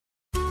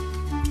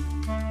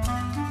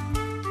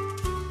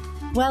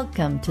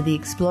Welcome to the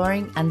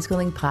Exploring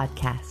Unschooling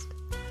podcast.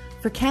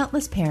 For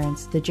countless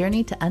parents, the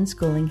journey to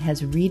unschooling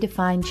has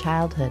redefined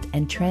childhood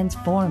and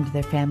transformed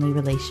their family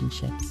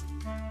relationships.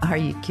 Are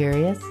you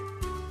curious?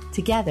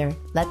 Together,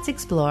 let's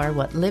explore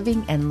what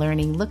living and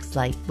learning looks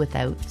like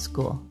without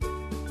school.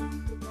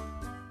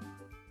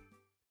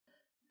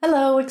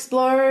 Hello,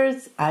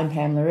 explorers. I'm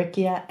Pamela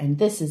Riccia, and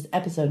this is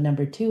episode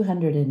number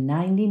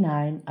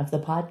 299 of the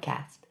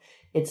podcast.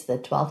 It's the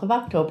 12th of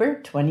October,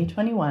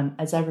 2021,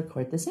 as I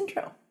record this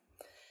intro.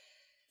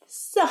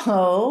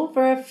 So,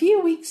 for a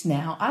few weeks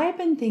now, I've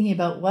been thinking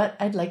about what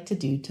I'd like to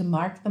do to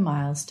mark the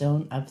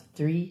milestone of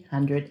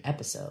 300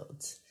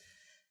 episodes.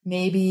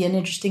 Maybe an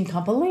interesting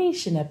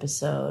compilation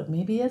episode,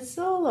 maybe a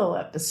solo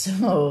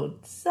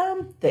episode,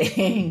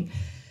 something.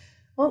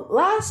 Well,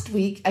 last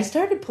week, I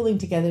started pulling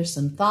together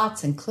some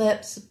thoughts and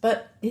clips,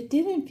 but it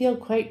didn't feel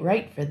quite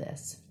right for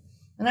this.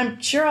 And I'm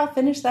sure I'll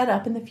finish that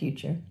up in the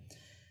future.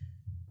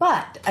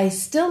 But I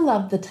still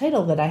love the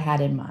title that I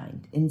had in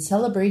mind, in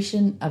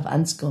Celebration of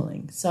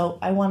Unschooling, so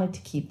I wanted to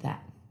keep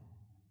that.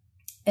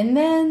 And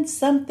then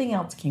something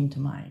else came to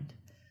mind.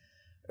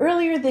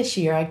 Earlier this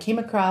year, I came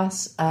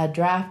across a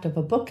draft of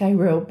a book I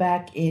wrote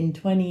back in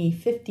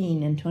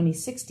 2015 and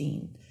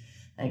 2016.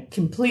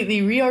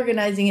 Completely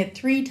reorganizing it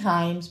 3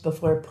 times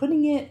before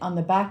putting it on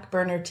the back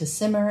burner to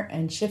simmer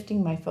and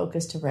shifting my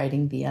focus to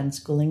writing the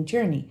Unschooling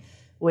Journey,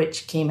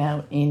 which came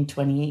out in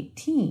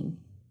 2018.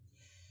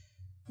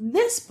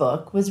 This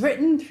book was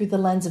written through the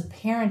lens of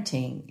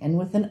parenting and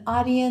with an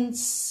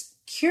audience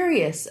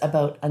curious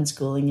about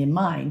unschooling in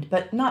mind,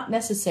 but not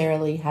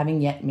necessarily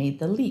having yet made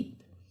the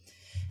leap.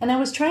 And I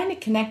was trying to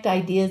connect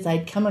ideas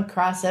I'd come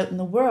across out in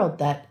the world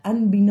that,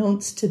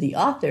 unbeknownst to the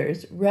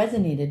authors,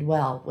 resonated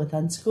well with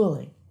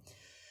unschooling.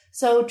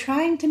 So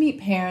trying to meet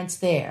parents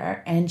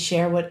there and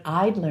share what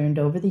I'd learned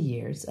over the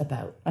years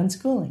about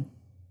unschooling.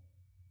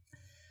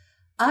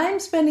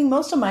 I'm spending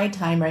most of my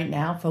time right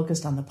now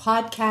focused on the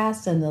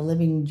podcast and the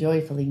Living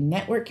Joyfully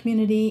Network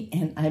community,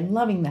 and I'm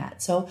loving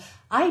that. So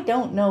I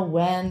don't know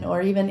when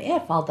or even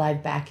if I'll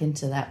dive back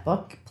into that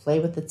book, play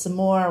with it some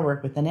more,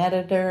 work with an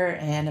editor,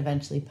 and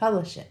eventually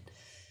publish it.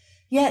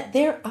 Yet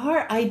there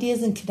are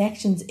ideas and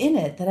connections in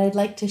it that I'd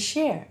like to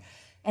share.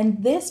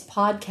 And this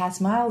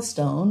podcast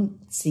milestone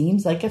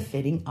seems like a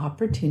fitting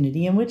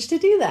opportunity in which to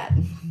do that.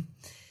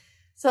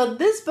 So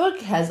this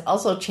book has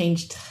also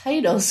changed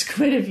titles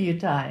quite a few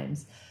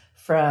times.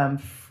 From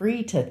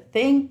Free to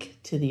Think,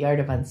 to The Art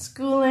of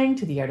Unschooling,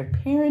 to The Art of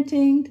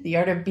Parenting, to The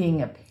Art of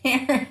Being a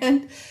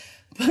Parent.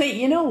 But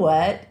you know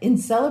what? In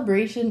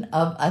Celebration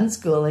of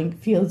Unschooling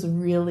feels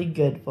really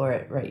good for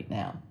it right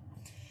now.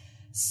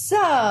 So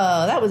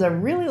that was a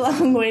really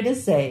long way to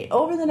say,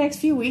 over the next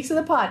few weeks of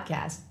the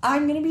podcast,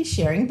 I'm going to be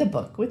sharing the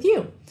book with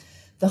you.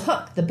 The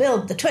hook, the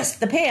build, the twist,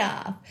 the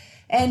payoff.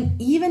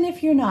 And even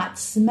if you're not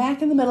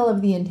smack in the middle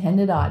of the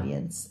intended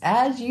audience,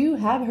 as you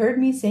have heard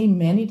me say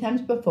many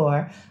times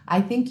before, I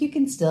think you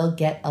can still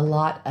get a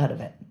lot out of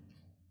it.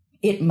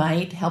 It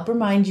might help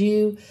remind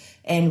you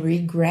and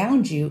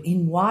reground you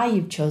in why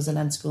you've chosen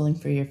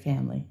unschooling for your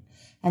family.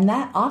 And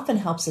that often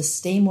helps us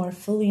stay more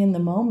fully in the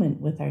moment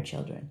with our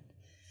children.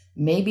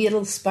 Maybe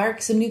it'll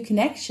spark some new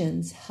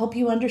connections, help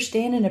you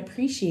understand and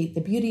appreciate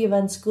the beauty of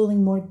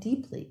unschooling more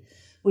deeply,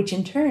 which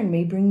in turn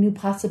may bring new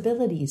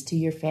possibilities to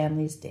your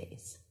family's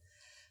days.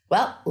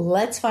 Well,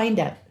 let's find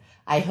out.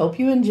 I hope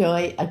you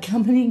enjoy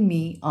accompanying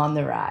me on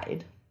the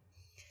ride.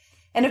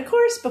 And of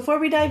course, before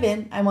we dive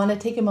in, I want to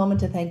take a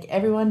moment to thank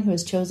everyone who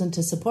has chosen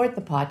to support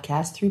the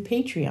podcast through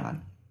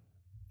Patreon.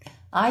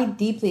 I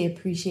deeply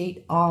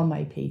appreciate all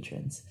my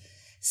patrons.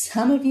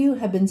 Some of you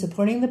have been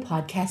supporting the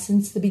podcast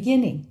since the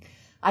beginning.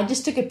 I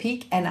just took a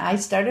peek and I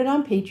started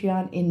on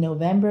Patreon in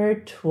November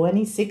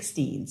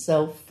 2016,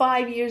 so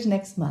 5 years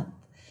next month.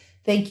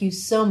 Thank you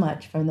so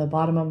much from the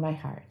bottom of my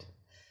heart.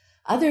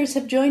 Others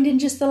have joined in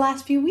just the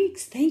last few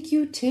weeks. Thank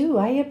you too.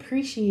 I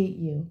appreciate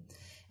you.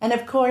 And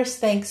of course,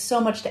 thanks so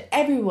much to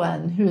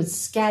everyone who is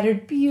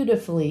scattered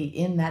beautifully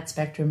in that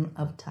spectrum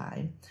of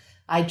time.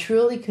 I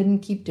truly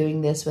couldn't keep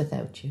doing this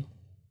without you.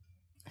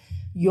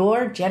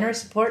 Your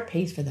generous support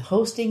pays for the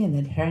hosting and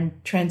the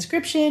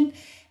transcription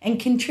and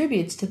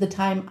contributes to the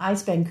time I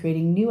spend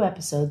creating new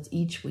episodes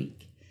each week.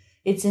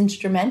 It's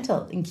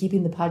instrumental in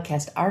keeping the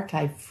podcast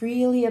archive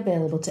freely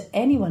available to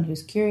anyone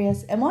who's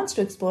curious and wants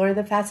to explore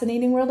the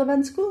fascinating world of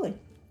unschooling.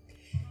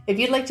 If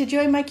you'd like to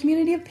join my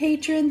community of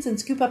patrons and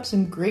scoop up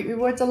some great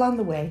rewards along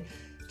the way,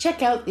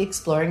 check out the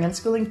Exploring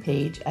Unschooling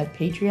page at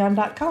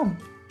patreon.com.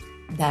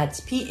 That's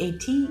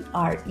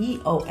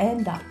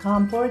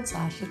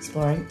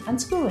patreon.com/exploring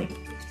unschooling.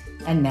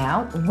 And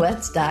now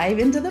let's dive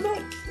into the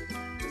book.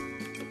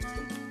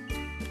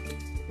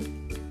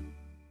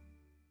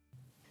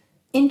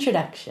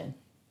 Introduction.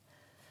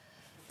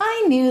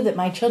 I knew that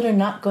my children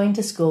not going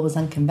to school was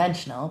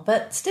unconventional,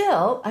 but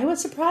still, I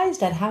was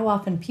surprised at how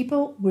often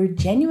people were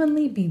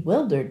genuinely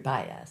bewildered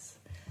by us.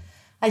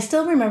 I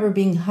still remember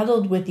being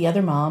huddled with the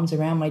other moms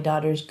around my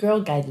daughter's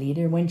Girl Guide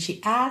leader when she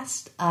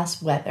asked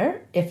us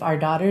whether, if our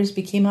daughters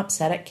became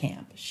upset at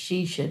camp,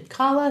 she should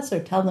call us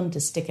or tell them to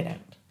stick it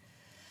out.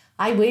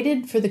 I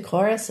waited for the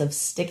chorus of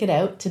 "Stick It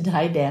Out" to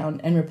die down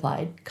and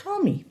replied, "Call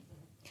me."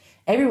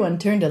 Everyone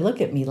turned to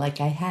look at me like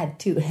I had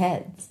two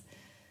heads.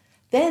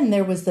 Then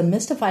there was the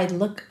mystified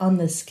look on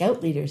the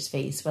scout leader's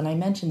face when I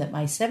mentioned that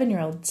my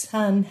 7-year-old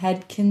son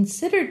had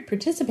considered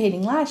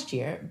participating last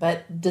year,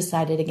 but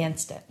decided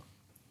against it.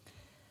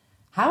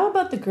 How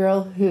about the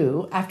girl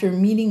who, after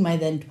meeting my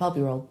then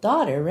 12-year-old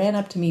daughter, ran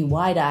up to me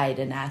wide-eyed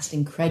and asked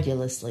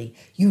incredulously,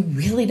 "You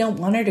really don't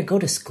want her to go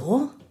to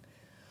school?"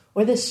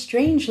 Or the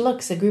strange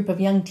looks a group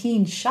of young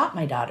teens shot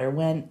my daughter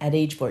when, at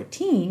age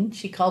 14,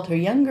 she called her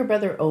younger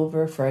brother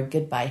over for a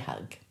goodbye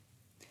hug.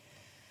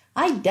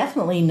 I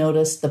definitely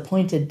noticed the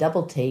pointed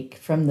double take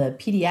from the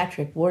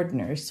pediatric ward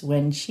nurse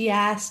when she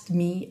asked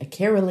me a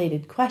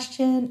care-related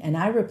question, and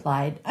I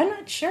replied, "I'm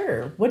not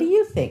sure. What do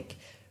you think?"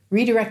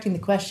 redirecting the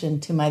question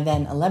to my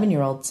then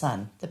 11-year-old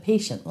son, the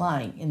patient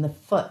lying in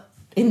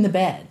the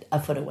bed a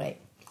foot away.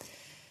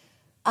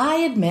 I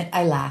admit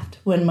I laughed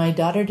when my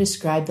daughter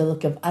described the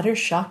look of utter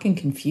shock and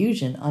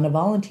confusion on a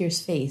volunteer's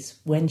face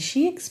when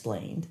she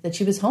explained that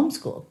she was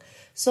homeschooled,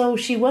 so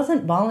she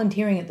wasn't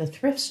volunteering at the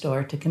thrift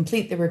store to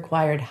complete the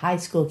required high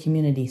school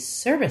community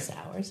service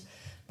hours,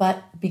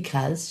 but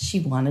because she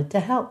wanted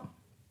to help.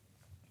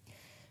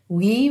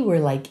 We were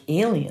like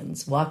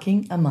aliens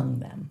walking among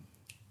them.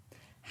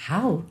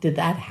 How did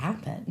that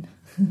happen?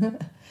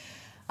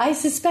 I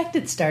suspect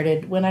it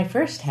started when I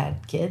first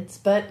had kids,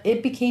 but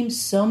it became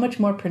so much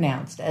more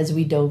pronounced as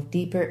we dove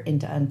deeper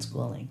into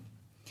unschooling.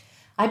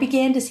 I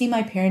began to see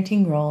my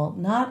parenting role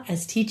not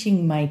as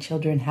teaching my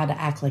children how to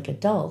act like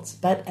adults,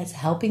 but as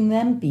helping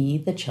them be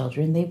the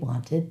children they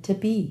wanted to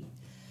be.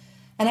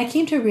 And I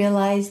came to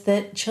realize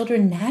that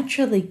children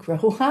naturally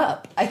grow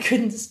up. I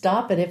couldn't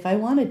stop it if I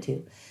wanted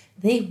to.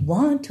 They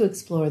want to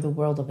explore the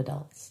world of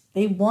adults.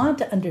 They want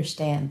to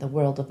understand the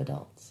world of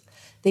adults.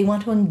 They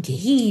want to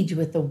engage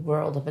with the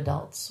world of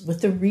adults,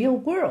 with the real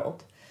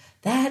world.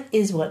 That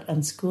is what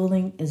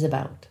unschooling is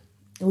about.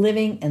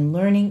 Living and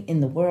learning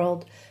in the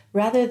world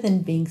rather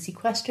than being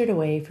sequestered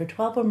away for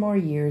 12 or more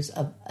years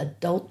of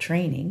adult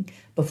training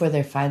before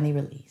they're finally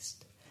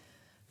released.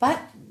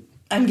 But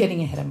I'm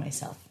getting ahead of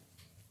myself.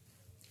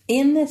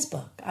 In this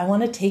book, I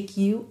want to take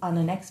you on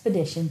an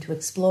expedition to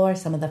explore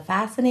some of the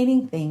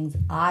fascinating things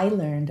I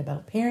learned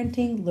about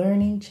parenting,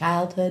 learning,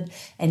 childhood,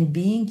 and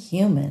being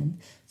human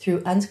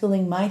through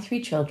unschooling my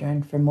 3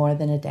 children for more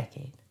than a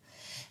decade.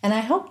 And I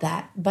hope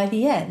that, by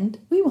the end,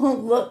 we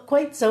won't look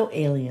quite so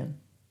alien.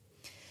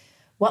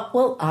 What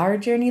will our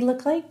journey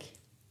look like?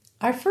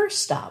 Our first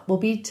stop will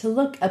be to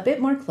look a bit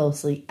more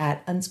closely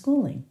at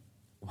unschooling.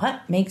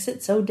 What makes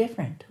it so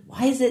different?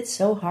 Why is it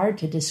so hard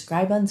to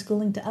describe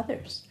unschooling to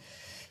others?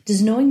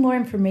 Does knowing more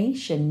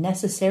information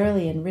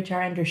necessarily enrich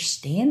our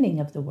understanding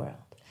of the world?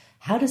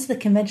 How does the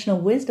conventional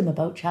wisdom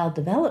about child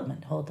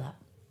development hold up?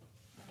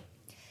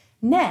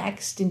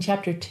 Next, in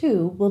Chapter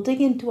 2, we'll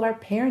dig into our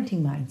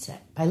parenting mindset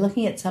by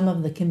looking at some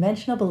of the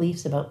conventional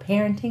beliefs about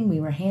parenting we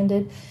were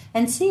handed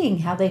and seeing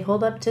how they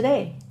hold up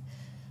today.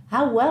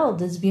 How well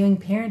does viewing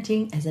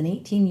parenting as an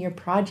 18-year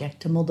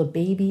project to mold a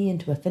baby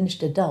into a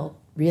finished adult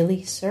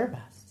really serve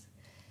us?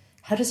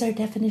 How does our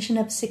definition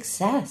of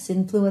success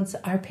influence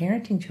our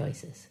parenting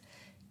choices?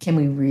 Can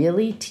we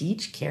really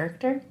teach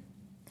character?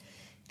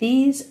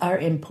 These are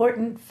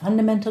important,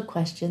 fundamental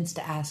questions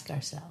to ask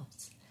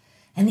ourselves,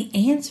 and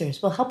the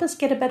answers will help us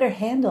get a better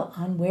handle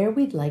on where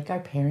we'd like our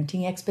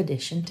parenting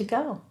expedition to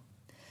go.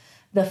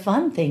 The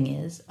fun thing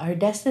is, our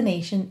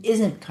destination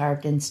isn't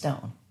carved in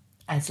stone,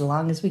 as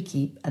long as we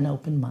keep an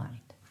open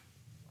mind.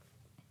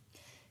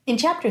 In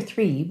Chapter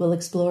 3, we'll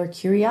explore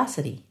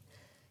curiosity.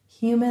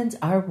 Humans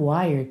are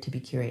wired to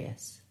be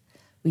curious.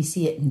 We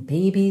see it in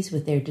babies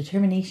with their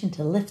determination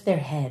to lift their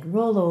head,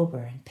 roll over,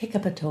 and pick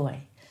up a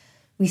toy.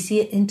 We see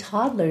it in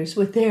toddlers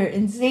with their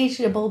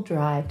insatiable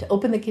drive to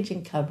open the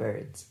kitchen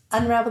cupboards,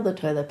 unravel the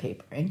toilet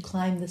paper, and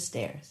climb the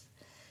stairs.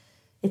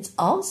 It's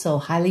also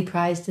highly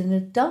prized in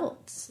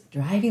adults,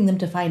 driving them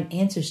to find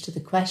answers to the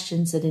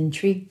questions that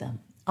intrigue them,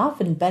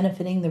 often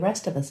benefiting the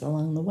rest of us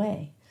along the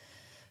way.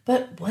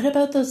 But what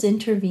about those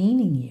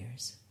intervening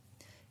years?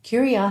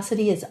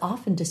 Curiosity is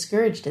often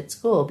discouraged at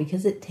school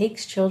because it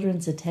takes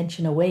children's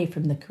attention away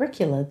from the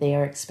curricula they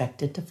are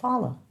expected to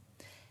follow.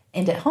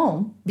 And at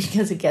home,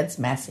 because it gets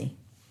messy.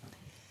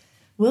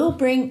 We'll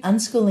bring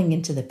unschooling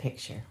into the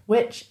picture,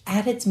 which,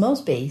 at its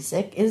most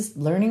basic, is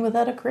learning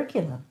without a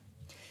curriculum.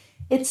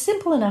 It's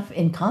simple enough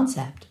in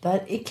concept,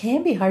 but it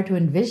can be hard to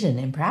envision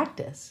in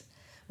practice.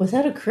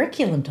 Without a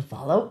curriculum to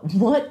follow,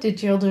 what do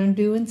children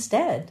do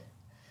instead?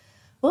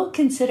 We'll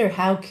consider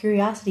how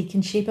curiosity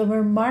can shape a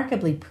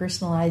remarkably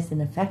personalized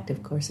and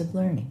effective course of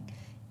learning,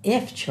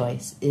 if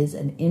choice is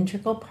an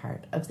integral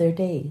part of their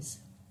days.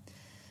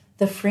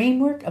 The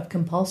framework of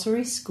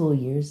compulsory school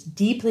years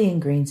deeply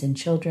ingrains in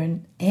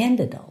children and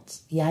adults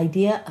the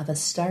idea of a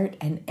start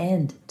and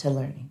end to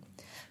learning.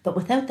 But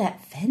without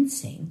that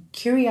fencing,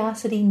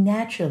 curiosity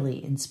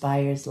naturally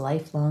inspires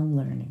lifelong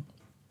learning.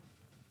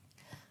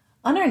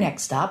 On our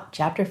next stop,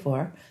 Chapter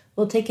 4,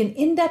 we'll take an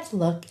in-depth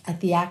look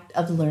at the act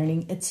of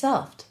learning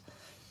itself.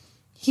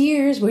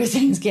 Here's where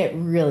things get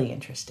really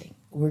interesting.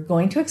 We're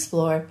going to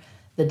explore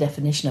the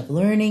definition of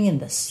learning and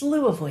the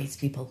slew of ways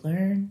people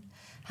learn,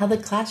 how the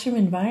classroom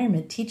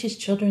environment teaches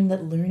children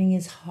that learning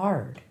is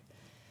hard,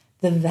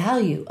 the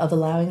value of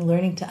allowing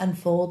learning to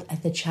unfold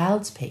at the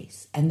child's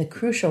pace, and the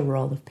crucial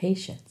role of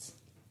patience,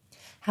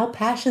 how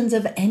passions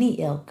of any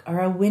ilk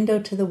are a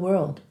window to the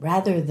world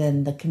rather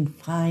than the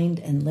confined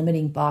and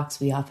limiting box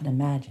we often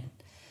imagine,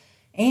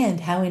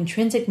 and how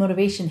intrinsic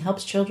motivation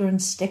helps children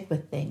stick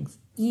with things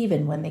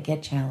even when they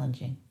get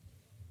challenging.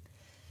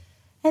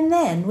 And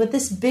then, with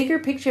this bigger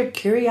picture of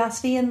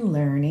curiosity and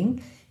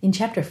learning, in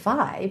Chapter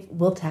 5,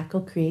 we'll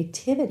tackle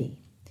creativity.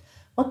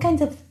 What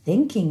kinds of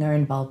thinking are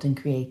involved in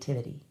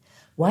creativity?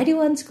 Why do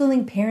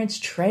unschooling parents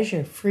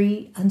treasure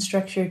free,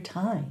 unstructured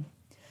time?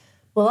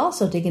 We'll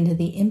also dig into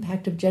the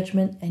impact of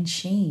judgment and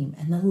shame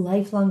and the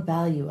lifelong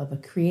value of a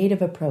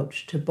creative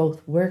approach to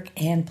both work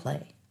and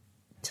play,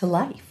 to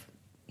life.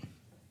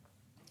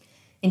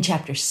 In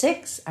Chapter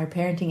 6, our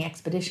parenting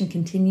expedition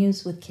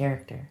continues with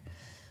character.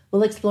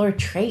 We'll explore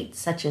traits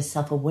such as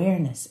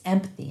self-awareness,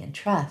 empathy, and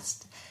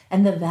trust,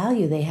 and the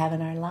value they have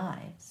in our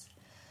lives.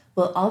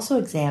 We'll also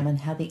examine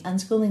how the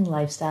unschooling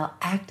lifestyle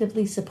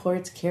actively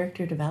supports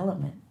character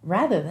development,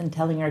 rather than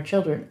telling our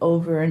children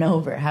over and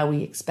over how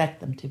we expect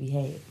them to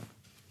behave.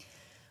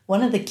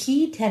 One of the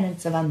key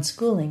tenets of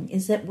unschooling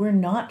is that we're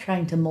not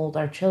trying to mold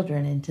our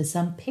children into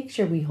some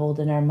picture we hold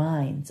in our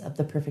minds of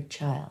the perfect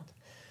child.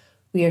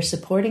 We are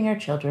supporting our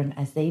children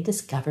as they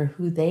discover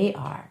who they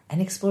are and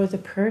explore the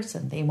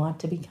person they want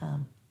to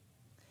become.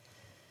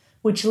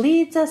 Which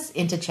leads us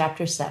into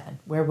Chapter 7,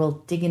 where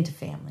we'll dig into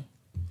family.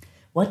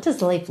 What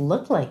does life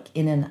look like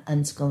in an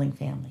unschooling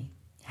family?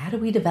 How do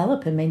we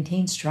develop and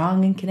maintain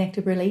strong and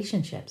connected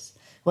relationships?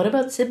 What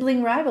about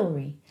sibling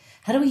rivalry?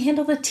 How do we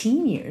handle the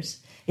teen years?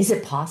 Is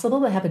it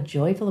possible to have a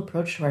joyful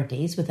approach to our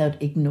days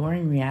without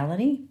ignoring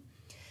reality?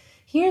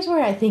 Here's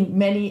where I think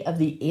many of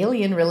the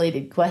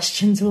alien-related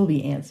questions will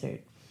be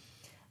answered.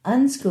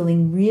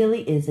 Unschooling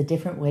really is a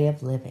different way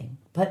of living,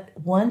 but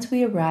once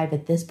we arrive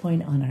at this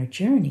point on our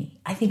journey,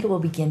 I think it will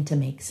begin to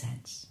make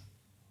sense.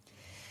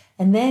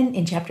 And then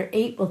in Chapter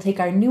 8, we'll take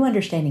our new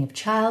understanding of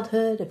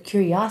childhood, of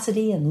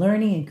curiosity and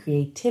learning and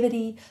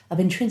creativity, of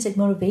intrinsic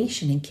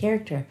motivation and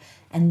character,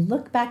 and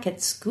look back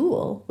at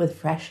school with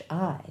fresh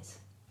eyes.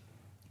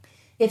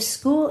 If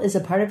school is a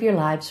part of your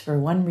lives for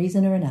one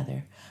reason or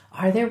another,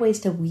 are there ways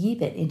to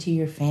weave it into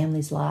your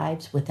family's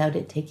lives without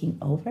it taking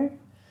over?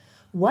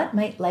 What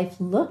might life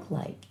look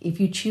like if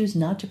you choose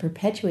not to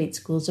perpetuate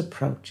school's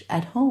approach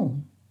at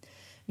home?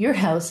 Your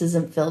house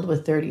isn't filled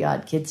with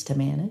 30-odd kids to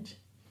manage.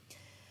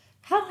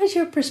 How has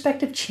your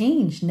perspective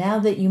changed now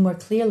that you more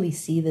clearly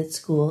see that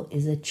school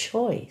is a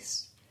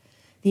choice?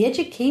 The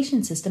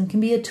education system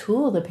can be a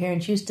tool that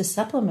parents use to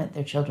supplement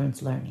their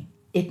children's learning.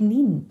 It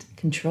needn't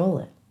control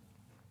it.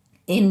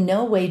 In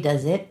no way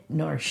does it,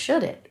 nor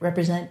should it,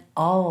 represent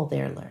all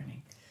their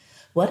learning.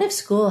 What if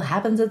school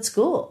happens at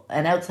school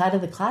and outside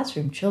of the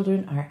classroom,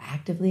 children are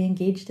actively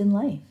engaged in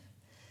life?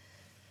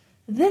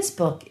 This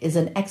book is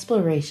an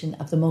exploration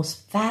of the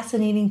most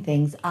fascinating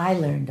things I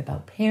learned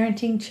about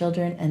parenting,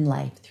 children, and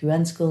life through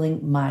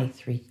unschooling my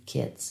 3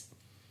 kids.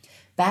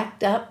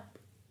 Backed up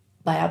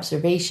by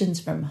observations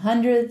from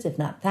hundreds, if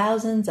not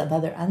thousands, of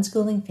other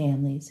unschooling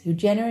families who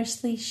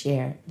generously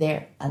share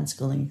their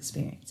unschooling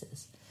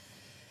experiences.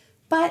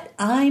 But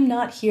I'm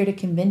not here to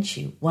convince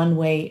you one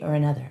way or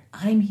another.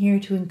 I'm here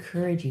to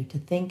encourage you to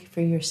think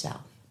for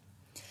yourself.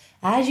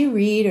 As you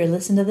read or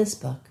listen to this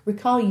book,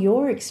 recall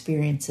your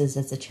experiences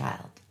as a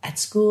child, at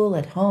school,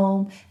 at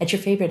home, at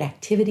your favorite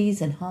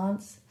activities and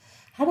haunts.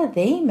 How do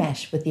they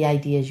mesh with the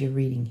ideas you're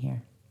reading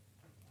here?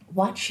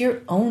 Watch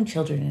your own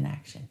children in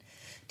action.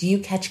 Do you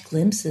catch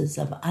glimpses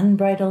of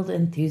unbridled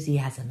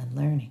enthusiasm and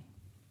learning?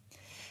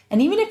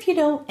 And even if you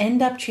don't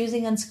end up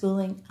choosing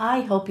unschooling,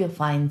 I hope you'll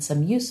find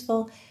some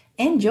useful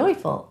and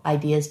joyful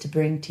ideas to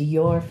bring to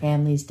your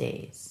family's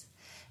days.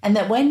 And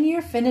that when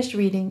you're finished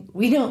reading,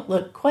 we don't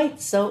look quite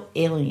so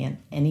alien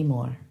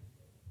anymore.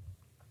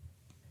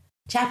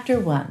 Chapter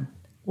 1.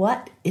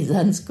 What is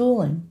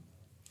unschooling?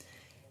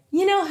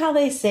 You know how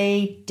they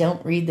say,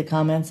 don't read the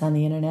comments on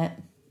the internet?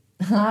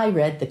 I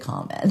read the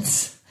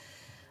comments.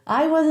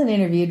 I wasn't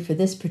interviewed for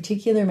this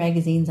particular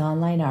magazine's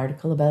online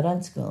article about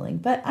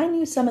unschooling, but I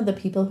knew some of the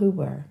people who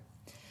were.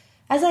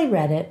 As I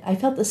read it, I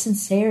felt the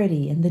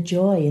sincerity and the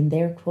joy in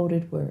their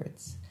quoted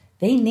words.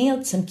 They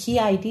nailed some key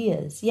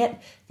ideas,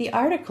 yet the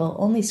article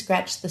only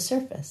scratched the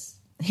surface.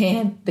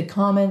 And the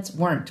comments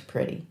weren't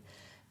pretty,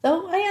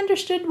 though I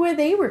understood where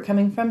they were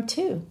coming from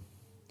too.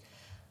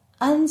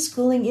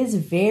 Unschooling is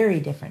very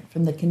different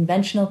from the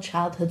conventional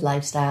childhood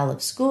lifestyle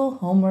of school,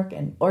 homework,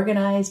 and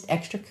organized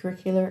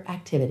extracurricular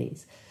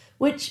activities,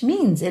 which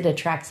means it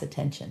attracts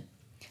attention,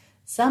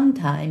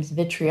 sometimes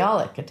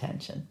vitriolic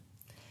attention.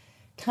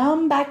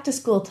 Come back to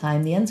school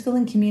time, the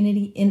unschooling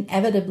community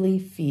inevitably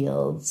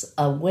fields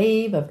a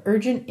wave of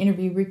urgent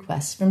interview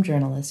requests from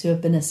journalists who have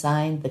been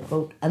assigned the,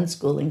 quote,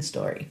 unschooling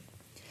story.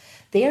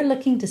 They are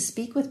looking to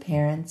speak with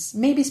parents,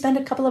 maybe spend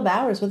a couple of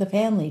hours with a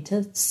family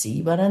to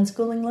see what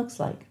unschooling looks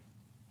like.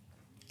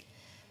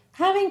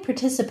 Having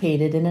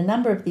participated in a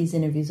number of these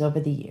interviews over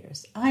the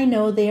years, I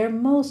know they are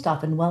most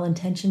often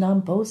well-intentioned on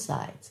both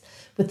sides,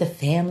 with the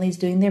families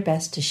doing their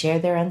best to share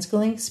their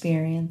unschooling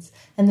experience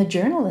and the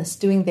journalists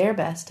doing their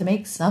best to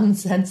make some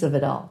sense of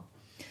it all.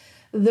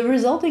 The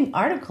resulting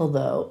article,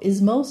 though,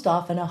 is most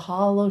often a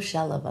hollow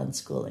shell of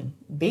unschooling,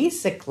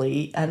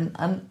 basically an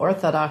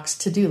unorthodox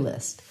to-do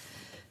list.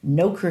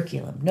 No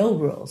curriculum, no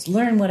rules,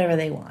 learn whatever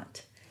they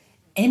want.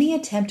 Any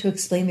attempt to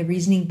explain the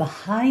reasoning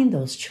behind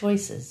those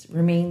choices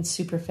remains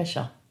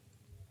superficial.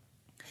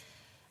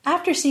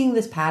 After seeing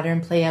this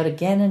pattern play out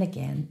again and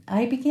again,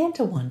 I began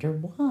to wonder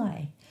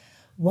why.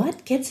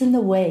 What gets in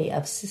the way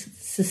of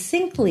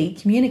succinctly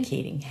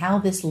communicating how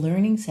this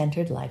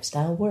learning-centered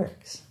lifestyle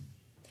works?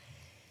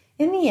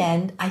 In the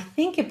end, I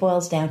think it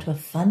boils down to a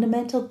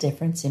fundamental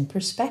difference in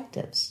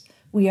perspectives.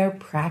 We are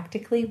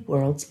practically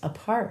worlds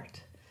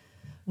apart.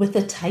 With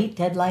the tight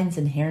deadlines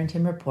inherent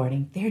in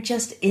reporting, there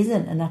just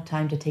isn't enough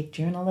time to take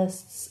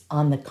journalists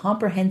on the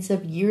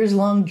comprehensive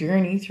years-long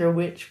journey through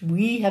which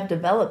we have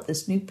developed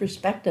this new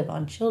perspective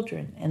on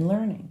children and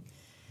learning.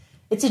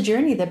 It's a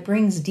journey that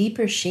brings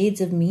deeper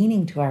shades of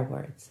meaning to our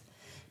words,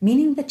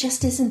 meaning that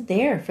just isn't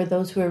there for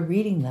those who are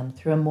reading them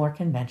through a more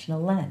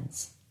conventional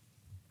lens.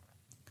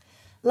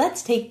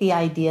 Let's take the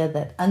idea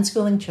that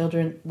unschooling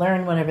children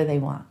learn whatever they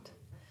want.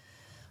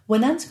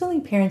 When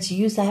unschooling parents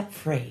use that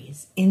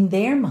phrase, in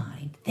their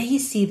mind, they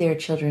see their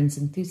children's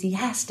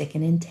enthusiastic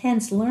and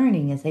intense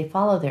learning as they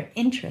follow their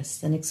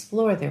interests and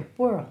explore their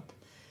world.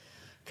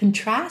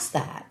 Contrast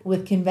that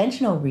with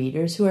conventional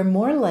readers who are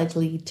more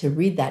likely to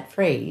read that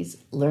phrase,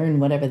 learn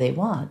whatever they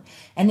want,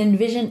 and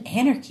envision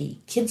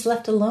anarchy, kids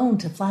left alone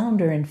to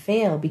flounder and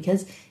fail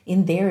because,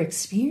 in their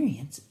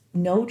experience,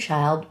 no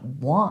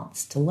child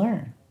wants to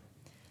learn.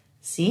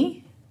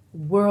 See?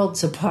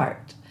 Worlds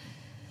apart.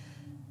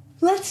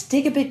 Let's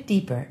dig a bit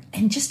deeper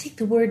and just take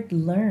the word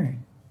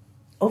learn.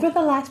 Over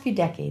the last few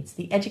decades,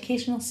 the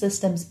educational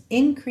system's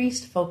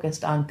increased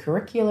focus on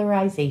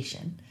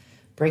curricularization,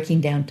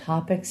 breaking down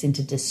topics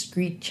into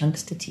discrete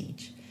chunks to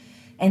teach,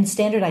 and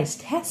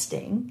standardized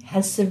testing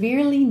has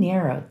severely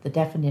narrowed the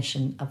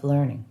definition of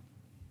learning.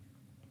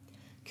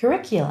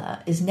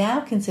 Curricula is now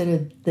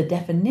considered the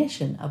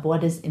definition of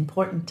what is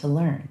important to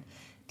learn,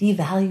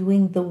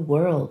 devaluing the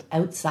world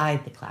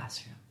outside the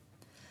classroom.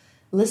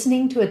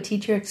 Listening to a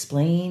teacher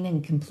explain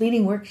and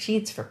completing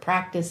worksheets for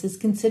practice is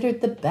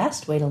considered the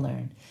best way to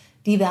learn,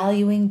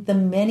 devaluing the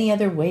many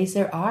other ways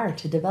there are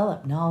to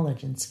develop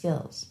knowledge and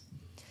skills.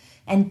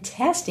 And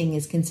testing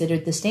is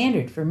considered the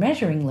standard for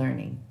measuring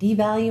learning,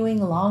 devaluing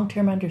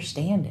long-term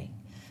understanding.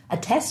 A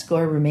test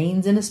score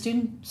remains in a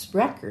student's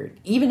record,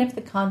 even if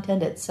the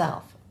content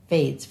itself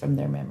fades from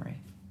their memory.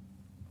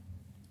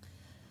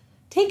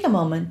 Take a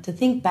moment to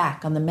think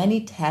back on the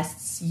many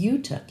tests you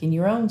took in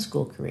your own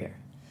school career.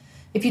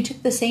 If you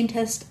took the same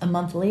test a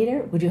month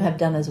later, would you have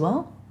done as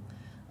well?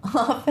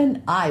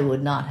 Often, I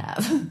would not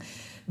have.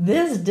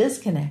 This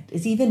disconnect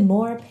is even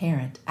more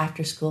apparent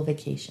after school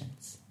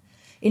vacations.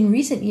 In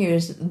recent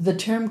years, the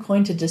term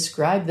coined to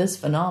describe this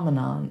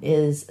phenomenon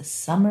is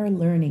summer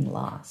learning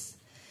loss.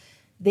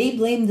 They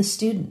blame the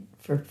student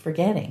for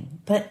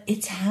forgetting, but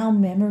it's how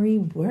memory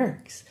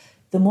works.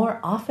 The more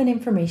often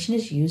information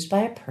is used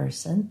by a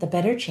person, the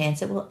better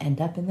chance it will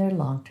end up in their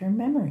long-term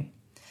memory.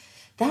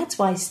 That's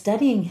why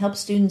studying helps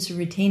students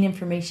retain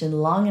information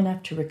long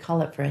enough to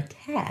recall it for a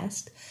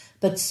test,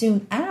 but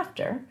soon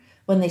after,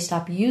 when they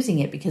stop using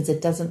it because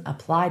it doesn't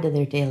apply to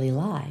their daily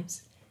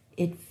lives,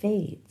 it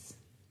fades.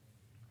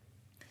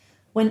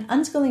 When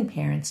unschooling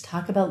parents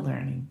talk about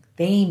learning,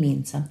 they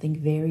mean something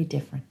very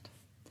different.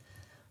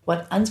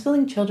 What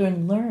unschooling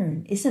children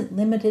learn isn't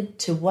limited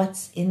to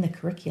what's in the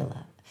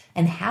curricula,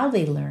 and how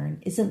they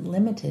learn isn't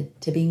limited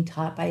to being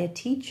taught by a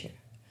teacher.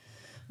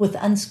 With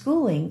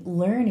unschooling,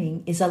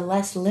 learning is a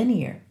less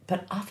linear,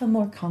 but often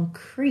more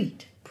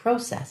concrete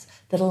process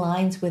that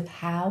aligns with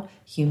how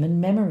human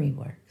memory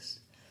works.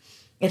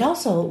 It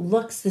also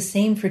looks the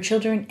same for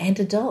children and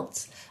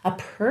adults. A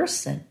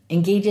person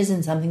engages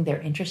in something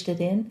they're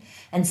interested in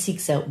and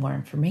seeks out more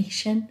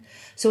information,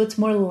 so it's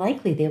more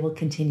likely they will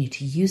continue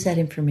to use that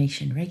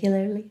information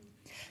regularly.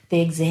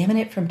 They examine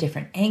it from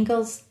different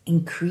angles,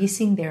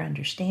 increasing their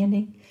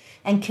understanding,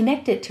 and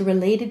connect it to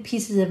related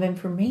pieces of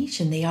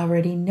information they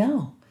already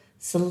know,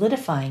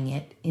 solidifying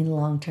it in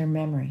long-term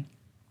memory.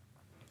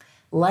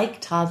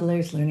 Like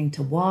toddlers learning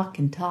to walk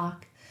and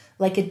talk,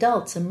 like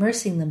adults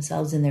immersing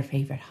themselves in their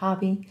favorite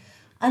hobby,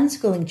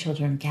 unschooling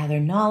children gather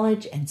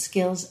knowledge and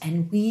skills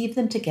and weave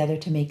them together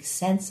to make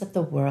sense of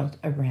the world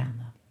around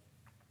them.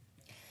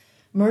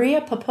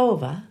 Maria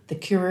Popova, the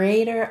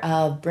curator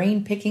of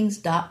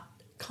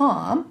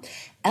brainpickings.com,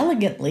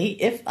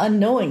 elegantly, if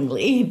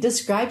unknowingly,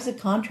 describes the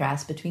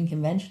contrast between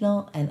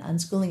conventional and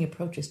unschooling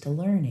approaches to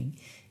learning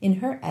in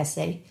her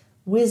essay,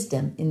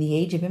 Wisdom in the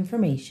Age of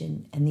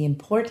Information and the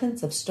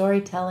Importance of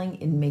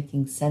Storytelling in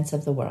Making Sense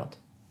of the World.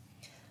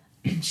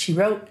 She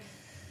wrote,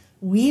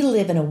 "We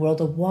live in a world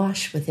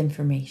awash with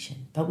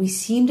information, but we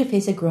seem to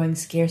face a growing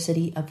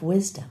scarcity of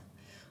wisdom.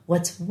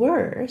 What's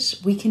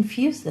worse, we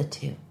confuse the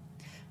two.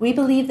 We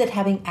believe that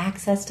having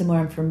access to more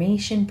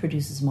information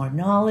produces more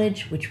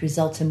knowledge, which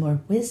results in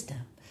more wisdom.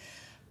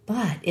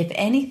 But if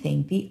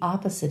anything, the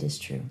opposite is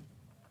true.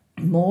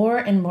 More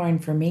and more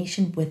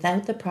information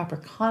without the proper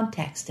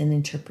context and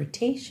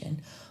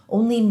interpretation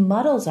only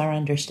muddles our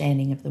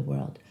understanding of the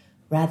world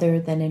rather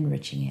than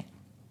enriching it.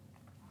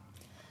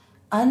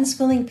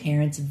 Unschooling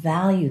parents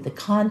value the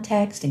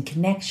context and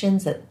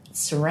connections that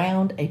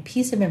surround a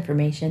piece of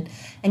information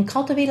and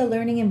cultivate a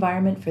learning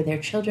environment for their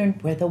children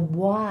where the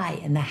why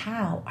and the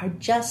how are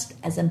just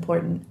as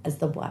important as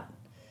the what.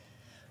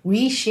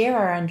 We share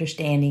our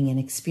understanding and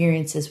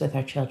experiences with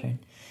our children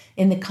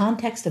in the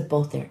context of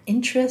both their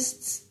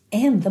interests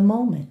and the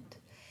moment.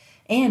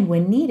 And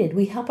when needed,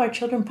 we help our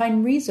children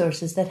find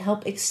resources that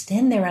help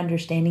extend their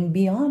understanding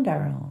beyond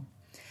our own.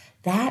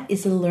 That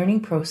is the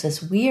learning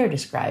process we are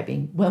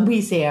describing when we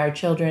say our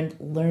children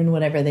learn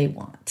whatever they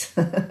want.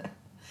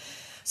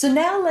 So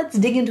now let's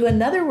dig into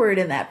another word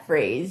in that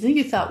phrase.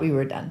 You thought we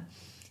were done.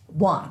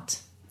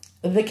 Want.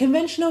 The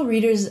conventional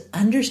reader's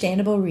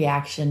understandable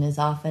reaction is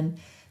often,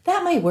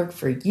 that might work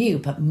for you,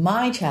 but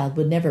my child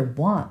would never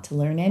want to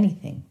learn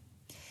anything.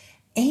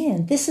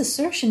 And this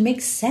assertion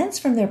makes sense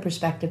from their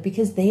perspective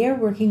because they are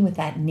working with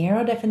that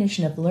narrow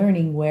definition of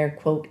learning where,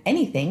 quote,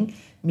 anything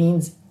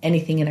means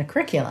anything in a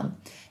curriculum,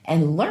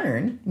 and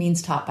learn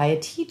means taught by a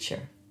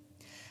teacher.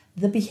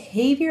 The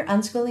behavior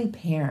unschooling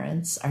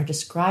parents are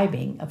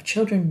describing of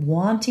children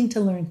wanting to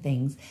learn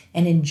things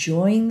and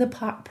enjoying the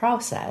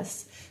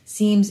process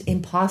seems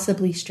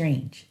impossibly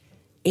strange,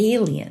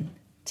 alien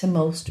to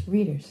most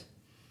readers.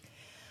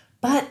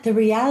 But the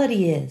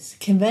reality is,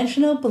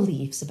 conventional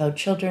beliefs about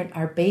children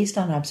are based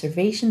on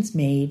observations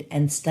made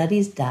and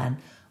studies done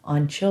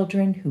on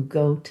children who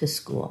go to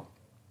school.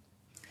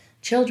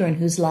 Children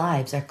whose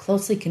lives are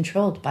closely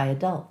controlled by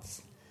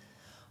adults.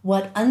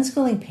 What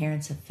unschooling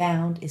parents have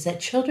found is that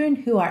children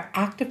who are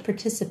active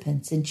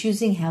participants in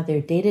choosing how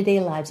their day-to-day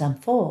lives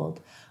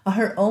unfold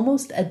are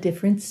almost a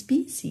different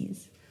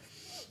species.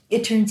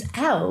 It turns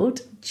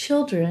out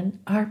children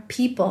are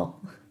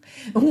people.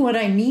 What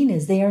I mean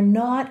is they are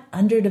not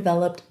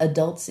underdeveloped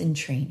adults in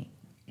training.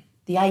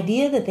 The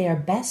idea that they are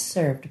best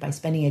served by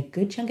spending a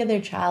good chunk of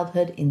their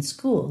childhood in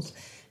schools,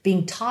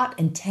 being taught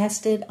and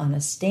tested on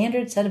a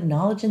standard set of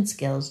knowledge and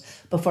skills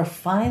before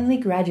finally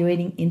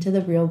graduating into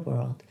the real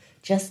world,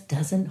 just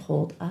doesn't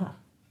hold up.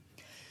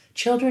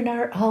 Children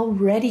are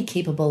already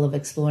capable of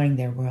exploring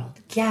their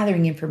world,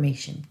 gathering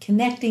information,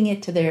 connecting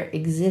it to their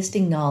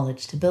existing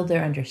knowledge to build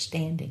their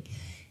understanding,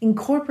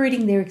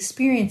 incorporating their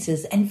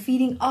experiences and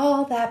feeding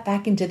all that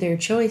back into their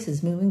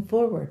choices moving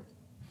forward.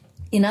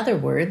 In other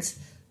words,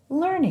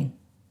 learning.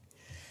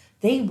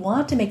 They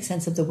want to make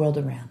sense of the world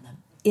around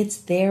them. It's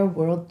their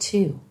world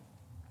too.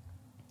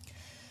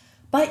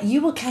 But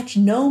you will catch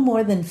no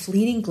more than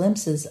fleeting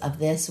glimpses of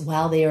this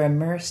while they are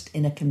immersed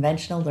in a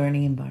conventional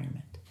learning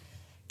environment.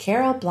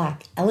 Carol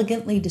Black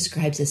elegantly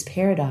describes this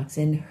paradox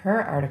in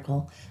her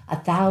article,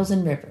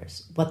 1,000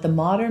 Rivers, What the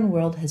Modern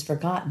World Has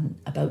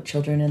Forgotten About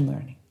Children and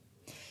Learning.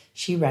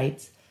 She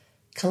writes,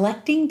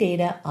 collecting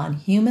data on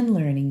human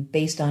learning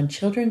based on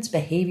children's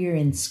behavior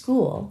in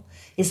school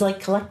is like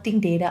collecting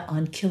data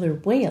on killer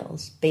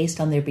whales based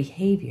on their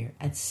behavior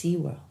at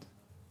SeaWorld.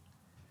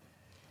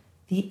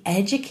 The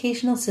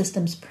educational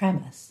system's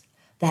premise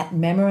that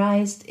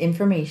memorized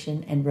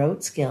information and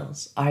rote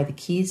skills are the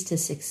keys to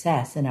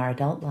success in our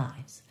adult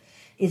lives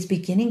is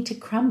beginning to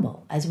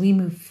crumble as we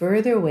move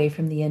further away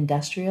from the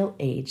industrial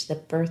age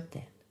that birthed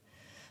it.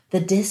 The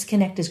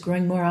disconnect is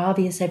growing more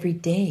obvious every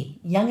day.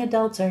 Young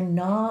adults are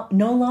no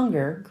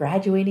longer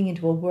graduating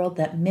into a world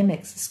that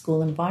mimics the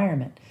school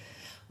environment,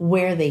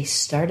 where they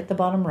start at the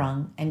bottom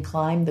rung and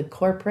climb the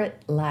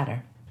corporate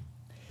ladder.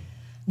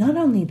 Not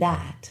only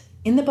that,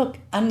 in the book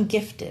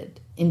Ungifted,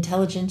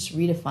 Intelligence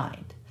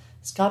Redefined,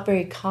 Scott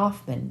Barry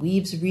Kaufman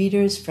weaves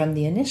readers from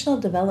the initial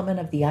development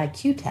of the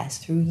IQ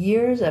test through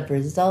years of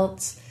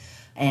results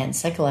and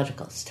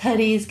psychological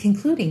studies,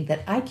 concluding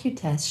that IQ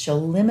tests show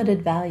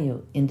limited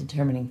value in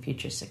determining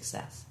future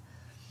success.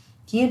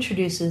 He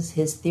introduces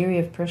his theory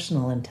of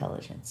personal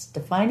intelligence,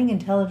 defining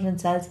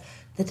intelligence as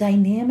the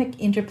dynamic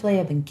interplay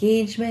of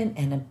engagement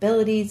and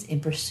abilities in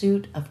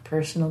pursuit of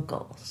personal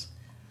goals.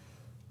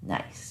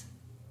 Nice.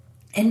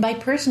 And by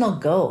personal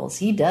goals,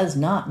 he does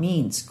not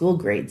mean school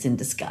grades in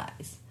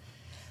disguise.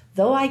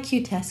 Though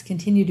IQ tests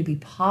continue to be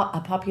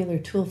a popular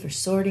tool for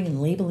sorting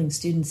and labeling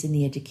students in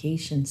the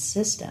education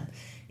system,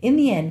 in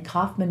the end,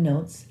 Kaufman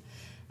notes,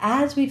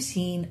 as we've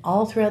seen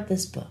all throughout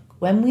this book,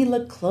 when we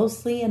look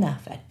closely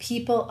enough at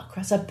people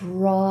across a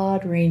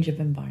broad range of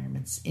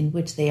environments in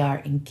which they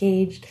are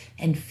engaged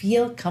and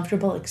feel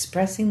comfortable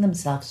expressing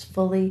themselves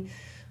fully,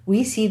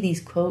 we see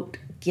these, quote,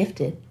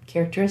 gifted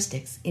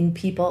characteristics in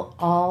people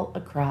all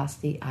across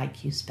the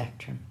IQ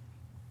spectrum.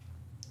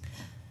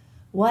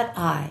 What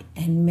I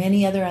and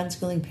many other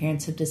unschooling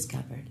parents have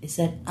discovered is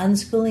that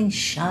unschooling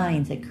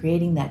shines at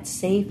creating that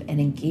safe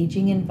and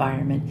engaging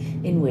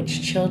environment in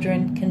which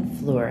children can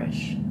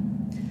flourish.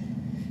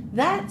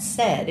 That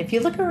said, if you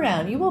look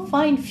around, you will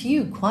find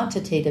few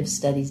quantitative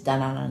studies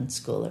done on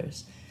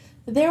unschoolers.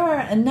 There are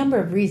a number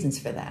of reasons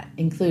for that,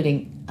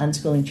 including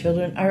unschooling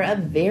children are a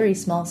very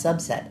small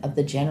subset of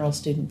the general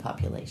student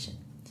population.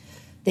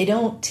 They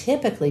don't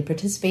typically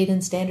participate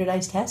in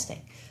standardized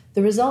testing.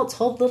 The results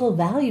hold little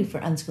value for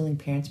unschooling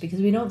parents because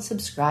we don't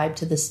subscribe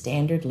to the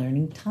standard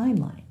learning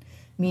timeline,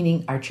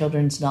 meaning our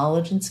children's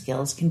knowledge and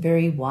skills can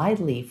vary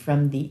widely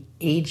from the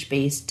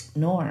age-based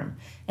norm,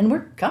 and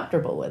we're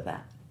comfortable with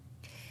that.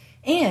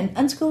 And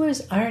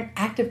unschoolers aren't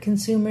active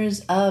consumers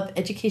of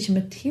education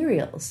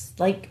materials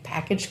like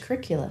packaged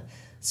curricula,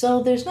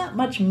 so there's not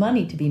much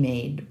money to be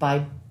made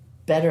by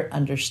better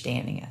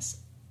understanding us.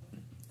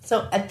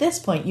 So at this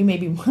point, you may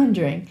be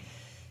wondering,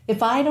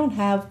 if I don't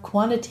have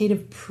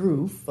quantitative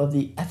proof of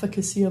the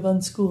efficacy of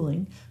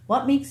unschooling,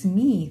 what makes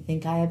me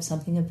think I have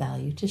something of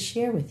value to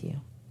share with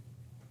you?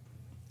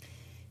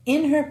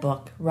 In her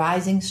book,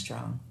 Rising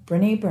Strong,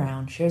 Brené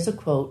Brown shares a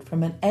quote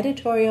from an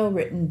editorial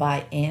written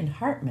by Anne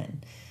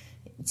Hartman,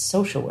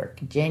 Social Work,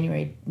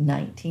 January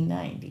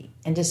 1990,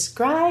 and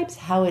describes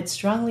how it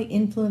strongly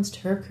influenced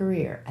her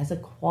career as a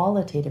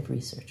qualitative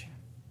researcher.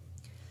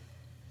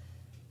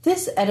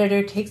 This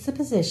editor takes the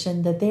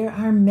position that there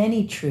are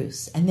many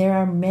truths and there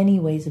are many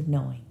ways of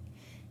knowing.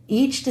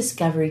 Each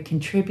discovery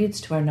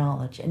contributes to our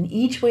knowledge, and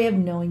each way of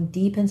knowing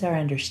deepens our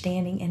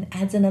understanding and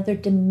adds another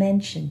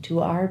dimension to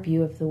our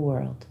view of the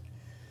world.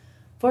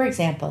 For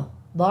example,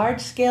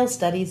 large-scale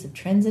studies of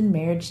trends in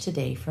marriage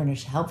today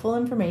furnish helpful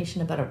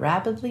information about a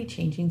rapidly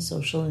changing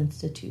social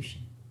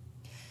institution.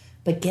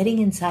 But getting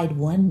inside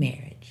one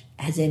marriage,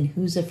 as in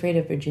Who's Afraid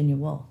of Virginia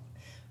Woolf,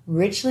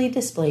 richly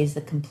displays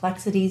the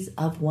complexities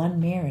of one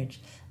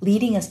marriage,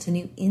 leading us to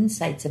new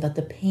insights about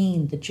the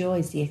pain, the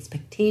joys, the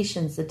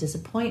expectations, the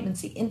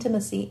disappointments, the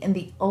intimacy, and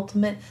the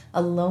ultimate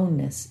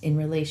aloneness in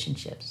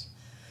relationships.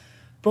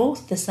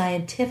 Both the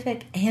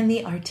scientific and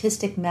the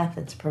artistic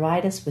methods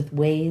provide us with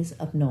ways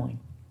of knowing.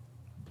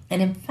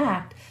 And in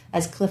fact,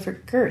 as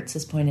Clifford Geertz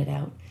has pointed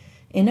out,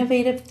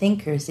 innovative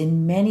thinkers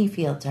in many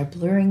fields are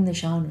blurring the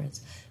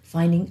genres,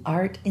 finding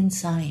art in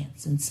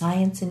science and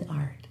science in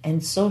art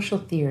and social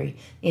theory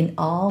in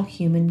all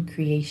human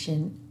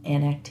creation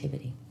and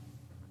activity.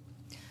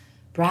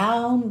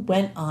 Brown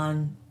went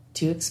on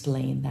to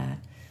explain that,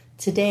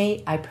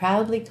 today I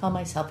proudly call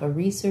myself a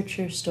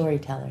researcher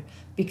storyteller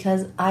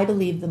because I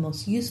believe the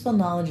most useful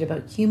knowledge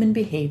about human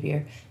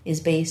behavior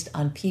is based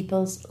on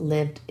people's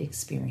lived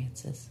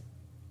experiences.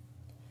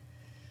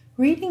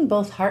 Reading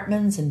both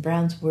Hartman's and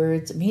Brown's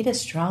words made a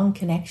strong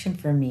connection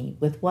for me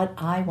with what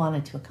I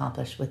wanted to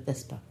accomplish with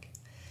this book.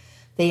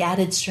 They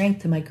added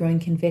strength to my growing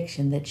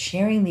conviction that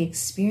sharing the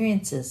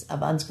experiences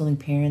of unschooling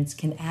parents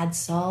can add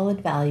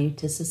solid value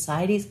to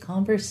society's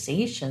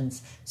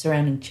conversations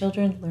surrounding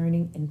children,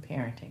 learning, and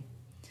parenting.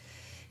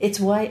 It's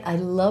why I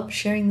love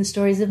sharing the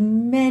stories of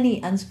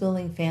many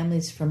unschooling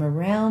families from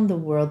around the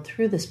world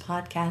through this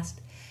podcast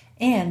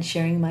and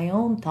sharing my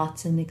own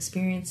thoughts and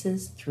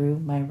experiences through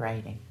my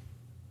writing.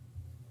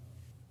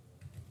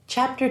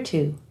 Chapter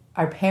 2,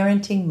 Our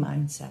Parenting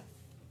Mindset.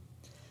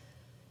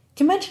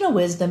 Conventional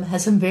wisdom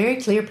has some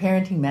very clear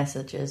parenting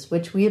messages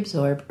which we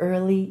absorb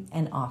early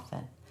and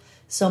often,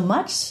 so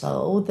much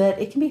so that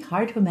it can be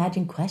hard to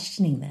imagine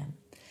questioning them.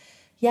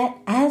 Yet,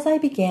 as I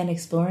began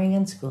exploring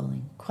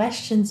unschooling,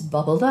 questions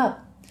bubbled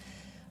up.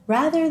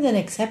 Rather than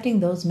accepting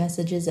those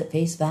messages at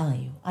face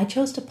value, I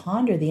chose to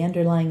ponder the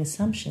underlying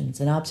assumptions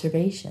and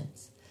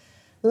observations.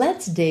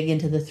 Let's dig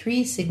into the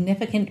 3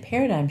 significant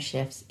paradigm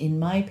shifts in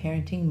my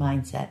parenting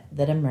mindset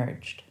that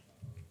emerged.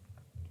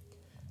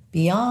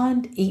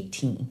 Beyond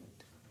 18.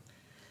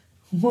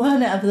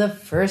 One of the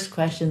first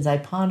questions I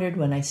pondered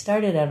when I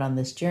started out on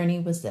this journey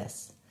was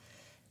this: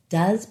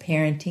 does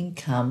parenting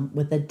come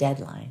with a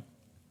deadline?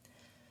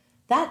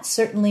 That's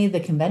certainly the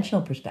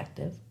conventional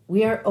perspective.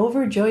 We are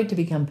overjoyed to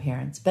become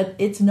parents, but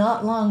it's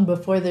not long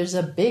before there's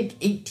a big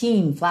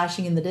 18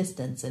 flashing in the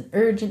distance and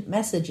urgent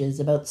messages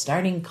about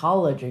starting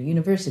college or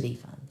university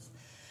funds.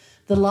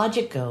 The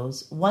logic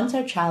goes, once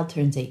our child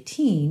turns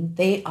 18,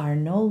 they are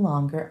no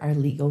longer our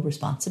legal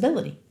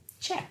responsibility.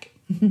 Check.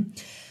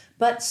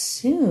 But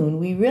soon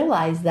we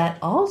realize that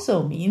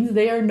also means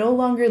they are no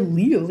longer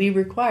legally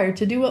required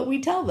to do what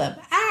we tell them.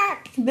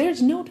 Act!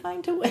 There's no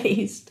time to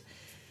waste.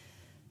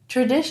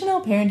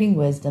 Traditional parenting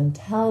wisdom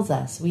tells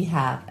us we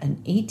have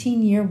an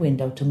 18-year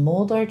window to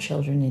mold our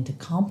children into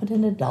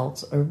competent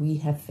adults or we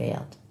have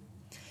failed.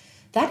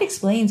 That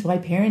explains why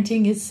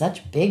parenting is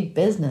such big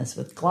business,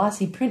 with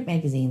glossy print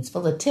magazines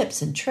full of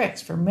tips and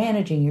tricks for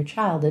managing your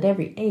child at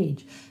every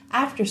age,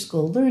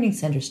 after-school learning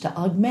centers to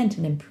augment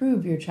and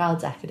improve your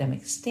child's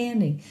academic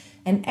standing,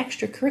 and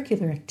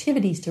extracurricular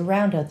activities to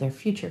round out their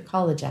future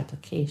college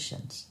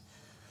applications.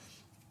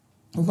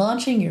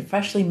 Launching your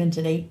freshly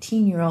minted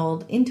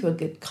 18-year-old into a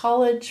good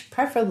college,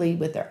 preferably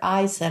with their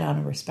eyes set on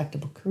a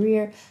respectable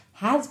career,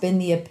 has been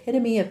the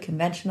epitome of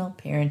conventional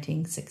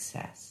parenting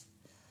success.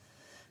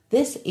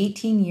 This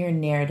 18-year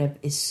narrative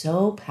is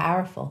so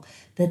powerful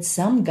that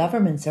some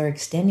governments are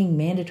extending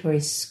mandatory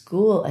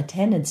school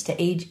attendance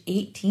to age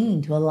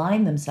 18 to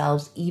align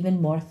themselves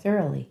even more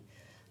thoroughly.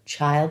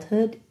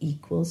 Childhood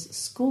equals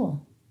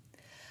school.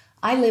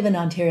 I live in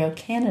Ontario,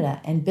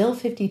 Canada, and Bill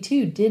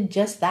 52 did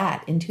just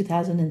that in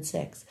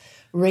 2006,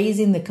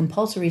 raising the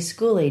compulsory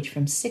school age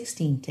from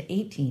 16 to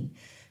 18,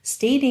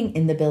 stating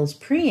in the bill's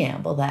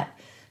preamble that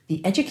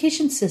the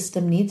education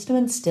system needs to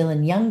instill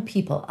in young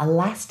people a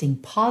lasting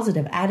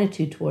positive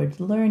attitude towards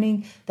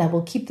learning that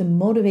will keep them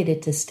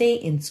motivated to stay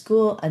in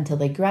school until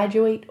they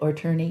graduate or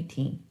turn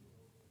 18.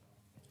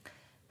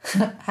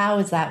 How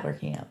is that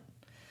working out?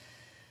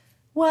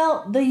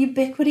 Well, the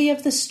ubiquity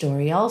of the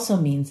story also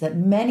means that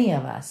many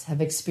of us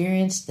have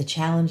experienced the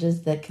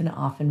challenges that can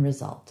often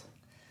result.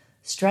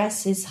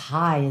 Stress is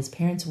high as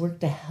parents work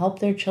to help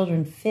their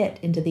children fit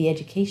into the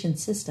education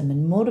system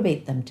and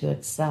motivate them to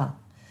excel.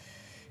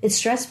 It's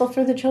stressful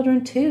for the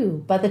children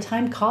too. By the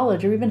time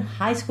college or even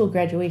high school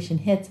graduation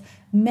hits,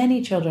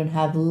 many children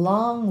have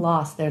long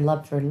lost their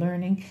love for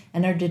learning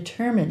and are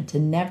determined to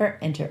never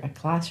enter a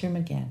classroom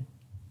again.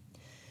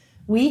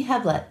 We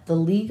have let the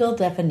legal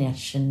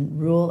definition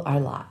rule our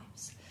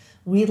lives.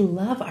 We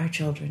love our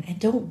children and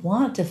don't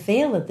want to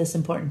fail at this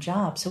important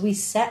job, so we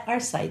set our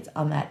sights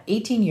on that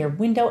 18-year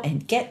window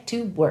and get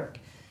to work,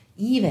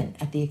 even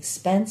at the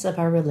expense of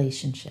our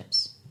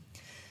relationships.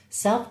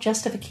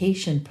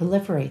 Self-justification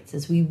proliferates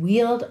as we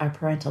wield our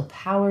parental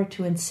power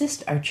to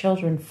insist our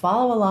children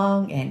follow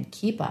along and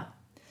keep up.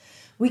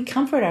 We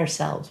comfort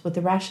ourselves with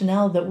the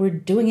rationale that we're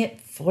doing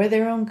it for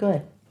their own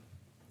good.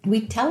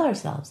 We tell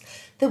ourselves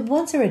that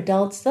once they're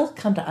adults, they'll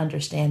come to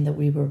understand that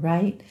we were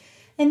right,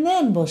 and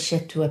then we'll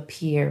shift to a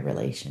peer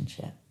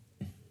relationship.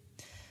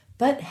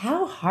 But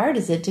how hard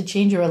is it to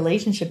change a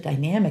relationship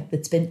dynamic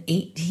that's been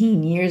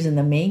 18 years in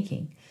the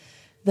making?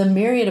 The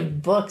myriad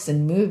of books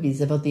and movies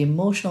about the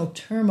emotional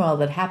turmoil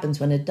that happens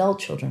when adult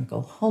children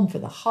go home for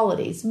the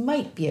holidays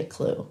might be a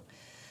clue.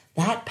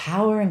 That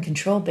power and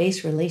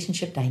control-based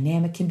relationship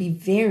dynamic can be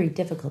very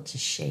difficult to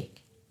shake.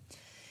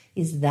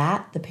 Is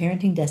that the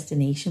parenting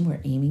destination we're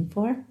aiming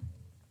for?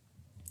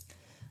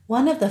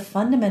 One of the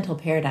fundamental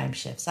paradigm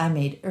shifts I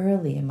made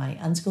early in my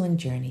unschooling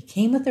journey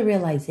came with the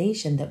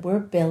realization that we're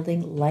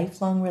building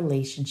lifelong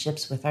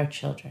relationships with our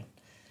children.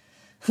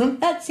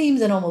 That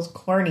seems an almost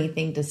corny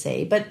thing to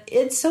say, but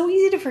it's so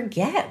easy to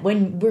forget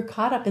when we're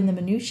caught up in the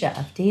minutiae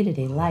of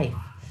day-to-day life.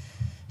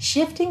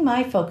 Shifting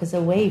my focus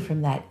away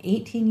from that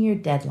 18-year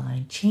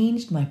deadline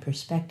changed my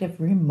perspective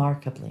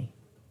remarkably.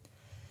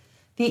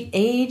 The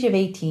age of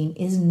 18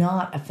 is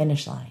not a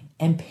finish line,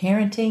 and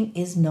parenting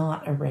is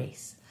not a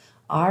race.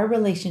 Our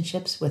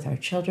relationships with our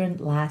children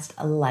last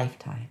a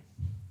lifetime.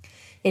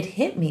 It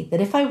hit me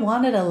that if I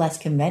wanted a less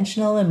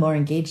conventional and more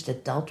engaged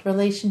adult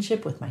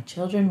relationship with my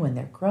children when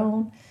they're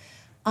grown,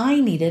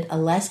 I needed a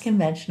less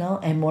conventional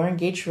and more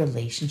engaged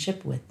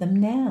relationship with them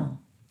now.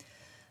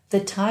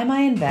 The time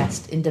I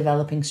invest in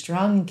developing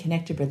strong and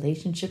connected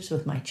relationships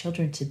with my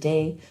children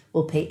today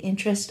will pay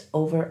interest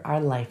over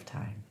our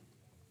lifetime.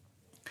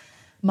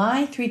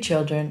 My 3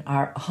 children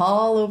are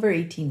all over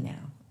 18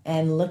 now,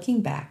 and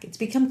looking back, it's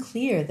become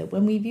clear that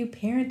when we view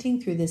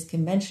parenting through this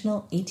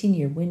conventional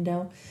 18-year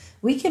window,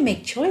 we can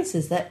make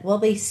choices that, while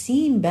they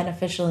seem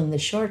beneficial in the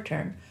short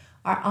term,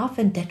 are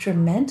often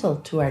detrimental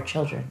to our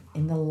children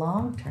in the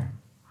long term.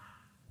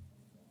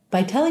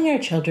 By telling our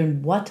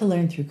children what to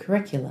learn through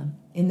curriculum,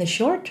 in the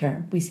short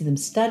term, we see them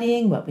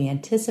studying what we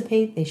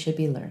anticipate they should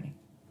be learning.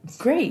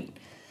 Great!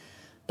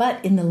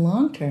 But in the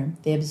long term,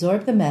 they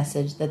absorb the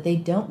message that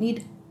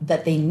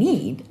they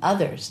need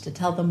others to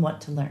tell them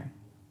what to learn.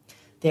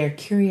 Their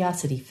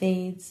curiosity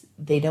fades.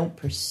 They don't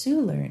pursue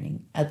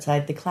learning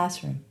outside the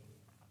classroom.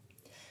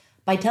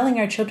 By telling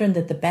our children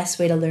that the best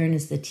way to learn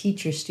is the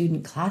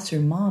teacher-student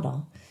classroom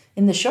model,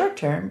 in the short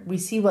term, we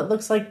see what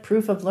looks like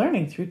proof of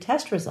learning through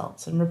test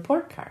results and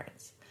report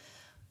cards.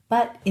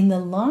 But in the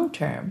long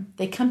term,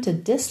 they come to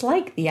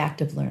dislike the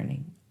act of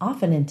learning,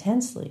 often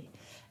intensely,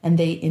 and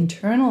they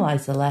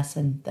internalize the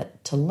lesson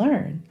that to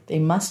learn, they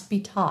must be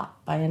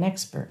taught by an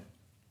expert.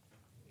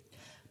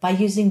 By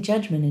using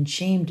judgment and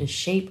shame to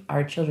shape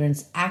our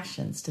children's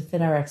actions to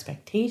fit our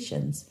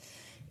expectations,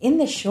 in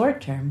the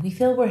short term, we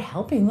feel we're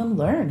helping them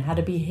learn how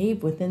to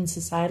behave within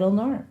societal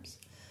norms.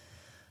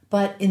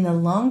 But in the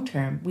long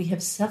term, we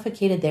have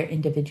suffocated their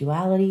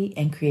individuality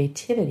and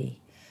creativity.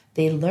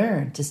 They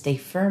learn to stay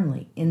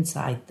firmly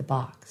inside the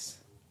box.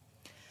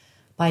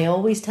 By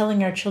always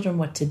telling our children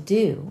what to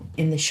do,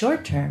 in the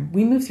short term,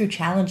 we move through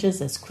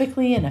challenges as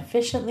quickly and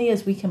efficiently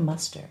as we can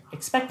muster,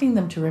 expecting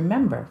them to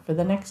remember for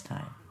the next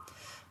time.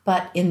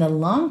 But in the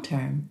long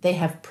term, they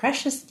have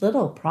precious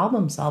little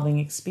problem-solving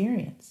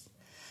experience.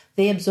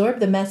 They absorb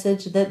the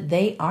message that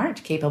they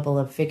aren't capable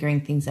of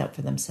figuring things out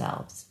for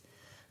themselves.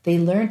 They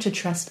learn to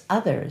trust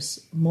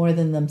others more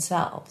than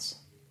themselves.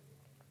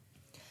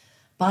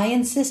 By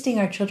insisting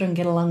our children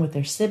get along with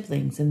their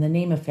siblings in the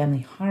name of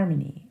family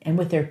harmony and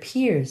with their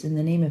peers in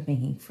the name of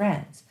making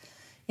friends,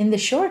 in the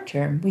short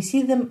term, we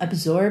see them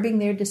absorbing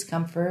their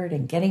discomfort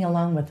and getting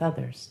along with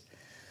others.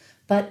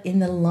 But in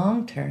the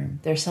long term,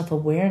 their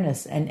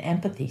self-awareness and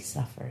empathy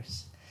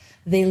suffers.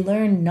 They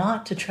learn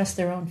not to trust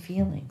their own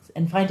feelings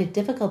and find it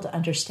difficult to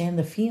understand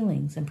the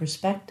feelings and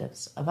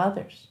perspectives of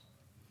others.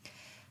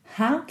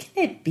 How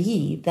can it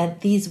be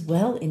that these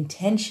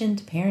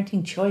well-intentioned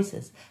parenting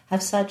choices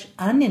have such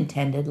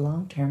unintended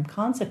long-term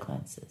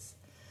consequences?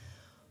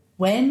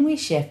 When we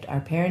shift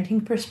our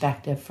parenting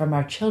perspective from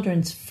our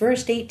children's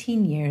first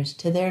 18 years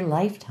to their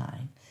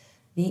lifetime,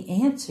 the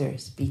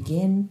answers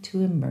begin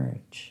to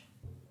emerge.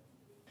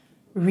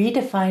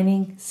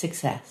 Redefining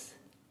success.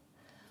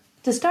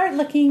 To start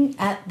looking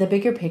at the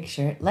bigger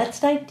picture, let's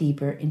dive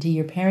deeper into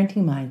your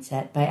parenting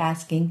mindset by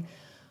asking,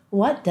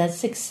 what does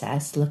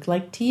success look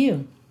like to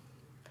you?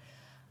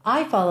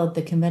 I followed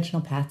the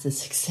conventional paths of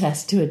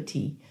success to a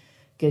T.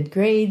 Good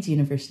grades,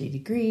 university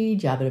degree,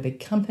 job at a big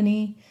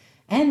company,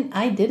 and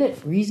I did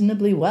it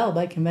reasonably well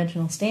by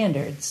conventional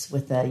standards,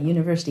 with a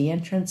university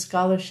entrance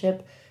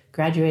scholarship,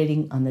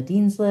 graduating on the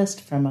dean's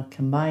list from a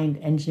combined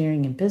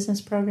engineering and business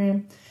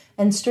program,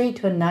 and straight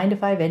to a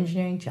 9-to-5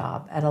 engineering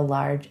job at a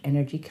large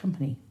energy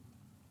company.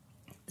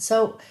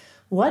 So,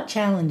 what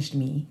challenged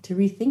me to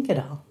rethink it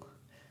all?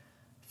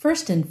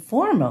 First and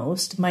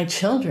foremost, my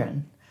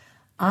children.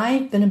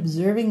 I've been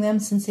observing them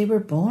since they were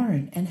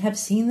born and have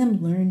seen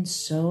them learn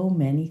so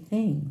many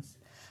things.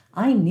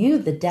 I knew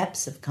the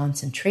depths of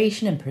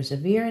concentration and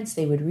perseverance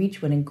they would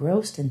reach when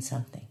engrossed in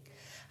something.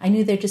 I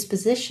knew their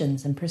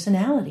dispositions and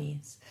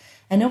personalities.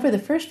 And over the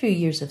first few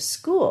years of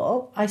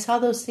school, I saw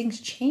those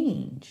things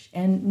change,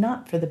 and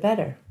not for the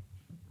better.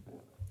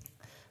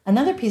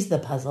 Another piece of the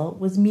puzzle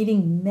was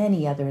meeting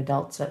many other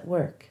adults at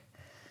work.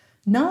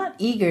 Not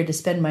eager to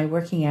spend my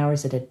working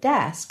hours at a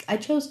desk, I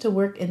chose to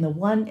work in the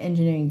one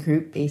engineering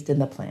group based in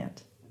the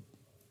plant.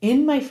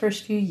 In my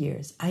first few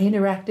years, I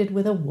interacted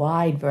with a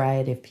wide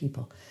variety of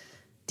people.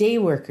 Day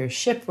workers,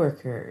 shift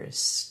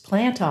workers,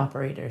 plant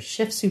operators,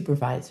 shift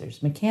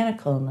supervisors,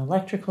 mechanical and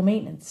electrical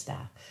maintenance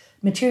staff,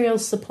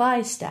 materials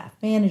supply staff,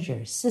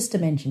 managers,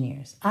 system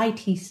engineers,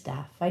 IT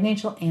staff,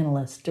 financial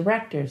analysts,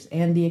 directors,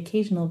 and the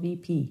occasional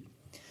VP.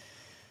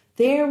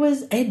 There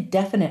was a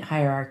definite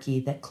hierarchy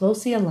that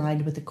closely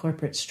aligned with the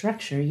corporate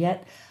structure,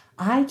 yet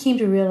I came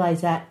to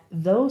realize that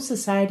though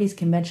society's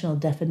conventional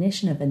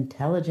definition of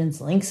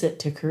intelligence links it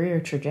to career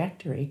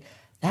trajectory,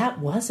 that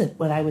wasn't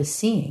what I was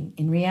seeing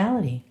in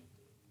reality.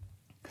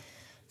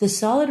 The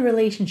solid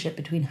relationship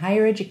between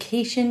higher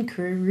education,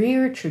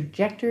 career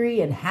trajectory,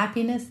 and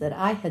happiness that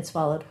I had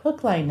swallowed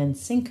hook, line, and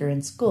sinker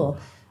in school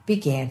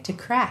began to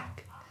crack.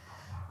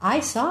 I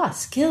saw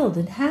skilled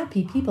and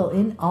happy people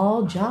in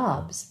all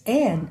jobs,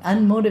 and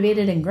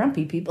unmotivated and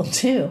grumpy people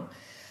too.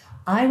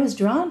 I was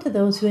drawn to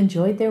those who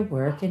enjoyed their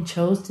work and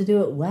chose to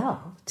do it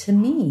well. To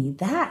me,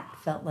 that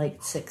felt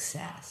like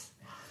success.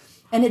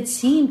 And it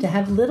seemed to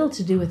have little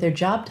to do with their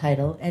job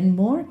title and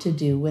more to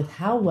do with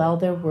how well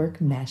their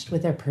work meshed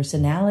with their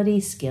personality,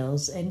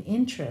 skills, and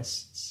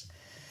interests.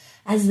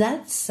 As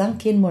that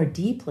sunk in more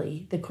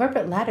deeply, the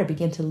corporate ladder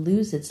began to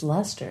lose its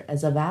luster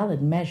as a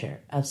valid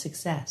measure of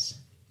success.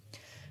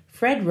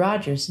 Fred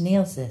Rogers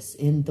nails this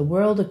in The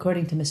World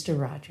According to Mr.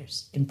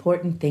 Rogers,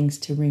 Important Things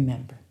to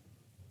Remember.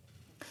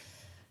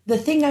 The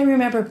thing I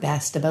remember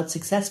best about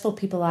successful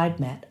people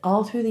I've met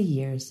all through the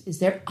years is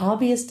their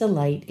obvious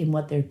delight in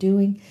what they're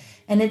doing,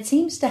 and it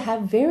seems to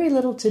have very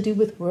little to do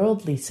with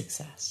worldly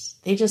success.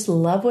 They just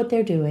love what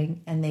they're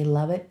doing, and they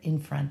love it in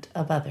front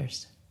of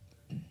others.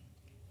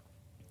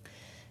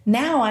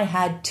 Now I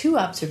had two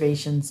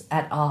observations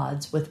at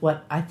odds with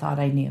what I thought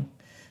I knew.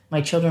 My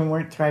children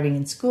weren't thriving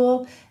in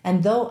school,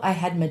 and though I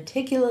had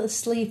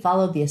meticulously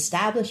followed the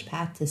established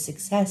path to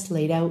success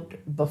laid out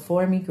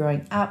before me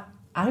growing up,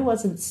 I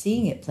wasn't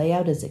seeing it play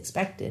out as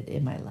expected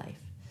in my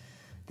life.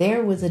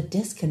 There was a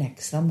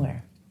disconnect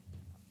somewhere.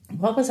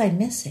 What was I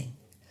missing?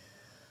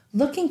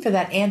 Looking for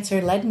that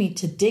answer led me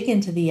to dig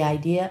into the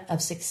idea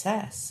of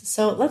success.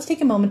 So let's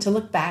take a moment to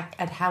look back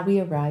at how we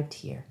arrived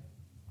here.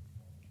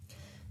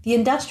 The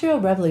Industrial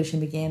Revolution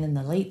began in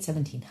the late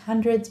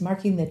 1700s,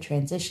 marking the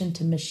transition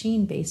to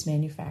machine-based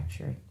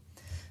manufacturing.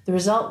 The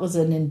result was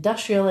an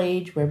industrial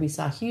age where we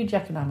saw huge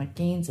economic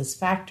gains as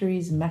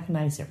factories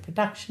mechanized their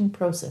production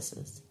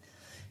processes.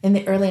 In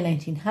the early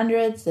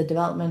 1900s, the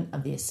development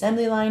of the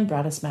assembly line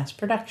brought us mass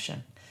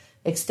production.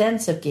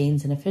 Extensive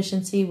gains in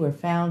efficiency were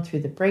found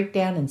through the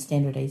breakdown and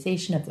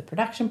standardization of the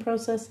production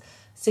process,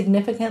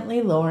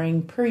 significantly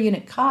lowering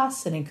per-unit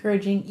costs and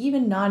encouraging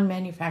even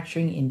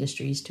non-manufacturing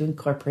industries to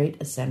incorporate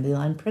assembly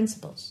line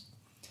principles.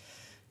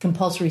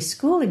 Compulsory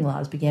schooling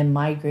laws began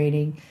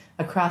migrating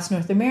across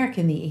North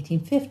America in the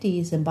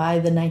 1850s, and by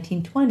the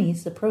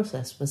 1920s, the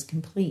process was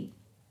complete.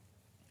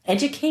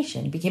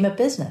 Education became a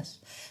business,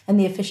 and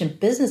the efficient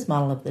business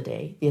model of the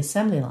day, the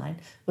assembly line,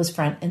 was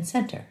front and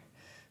center.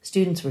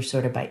 Students were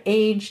sorted by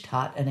age,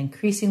 taught an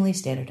increasingly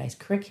standardized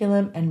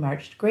curriculum, and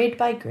marched grade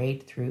by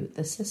grade through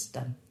the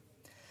system.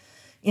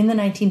 In the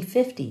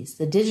 1950s,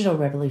 the digital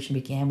revolution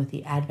began with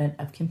the advent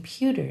of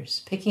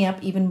computers, picking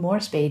up even more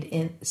speed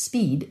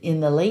in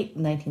the late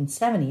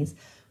 1970s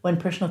when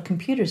personal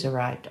computers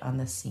arrived on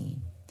the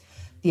scene.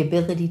 The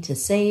ability to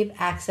save,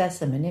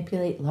 access, and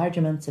manipulate large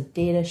amounts of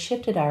data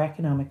shifted our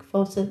economic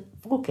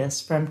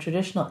focus from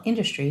traditional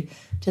industry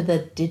to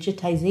the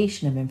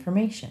digitization of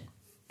information,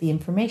 the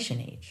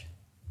information age.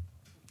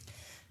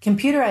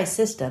 Computerized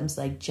systems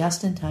like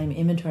just-in-time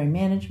inventory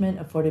management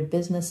afforded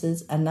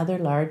businesses another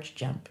large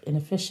jump in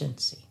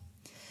efficiency.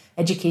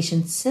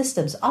 Education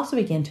systems also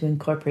began to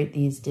incorporate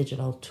these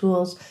digital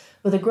tools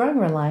with a growing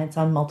reliance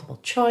on multiple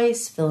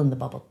choice,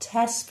 fill-in-the-bubble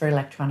tests for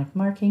electronic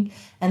marking,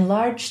 and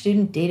large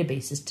student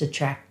databases to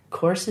track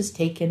courses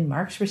taken,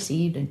 marks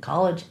received, and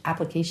college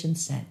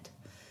applications sent.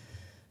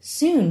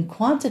 Soon,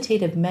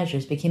 quantitative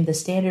measures became the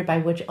standard by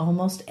which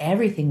almost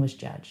everything was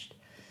judged.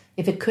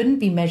 If it couldn't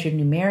be measured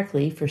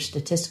numerically for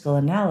statistical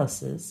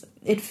analysis,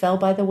 it fell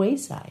by the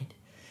wayside.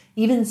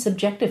 Even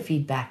subjective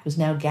feedback was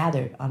now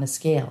gathered on a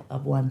scale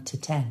of 1 to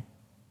 10.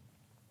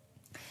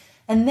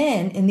 And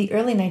then, in the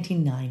early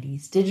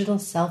 1990s, digital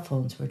cell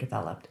phones were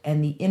developed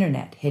and the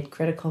internet hit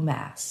critical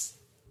mass.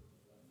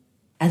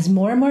 As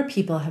more and more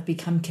people have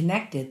become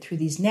connected through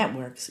these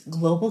networks,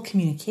 global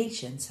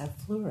communications have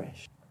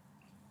flourished.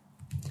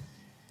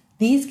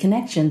 These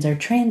connections are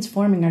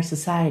transforming our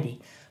society,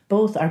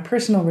 both our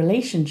personal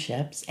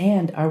relationships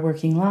and our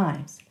working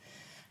lives.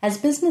 As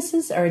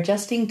businesses are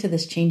adjusting to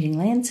this changing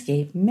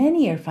landscape,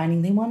 many are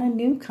finding they want a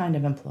new kind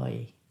of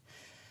employee.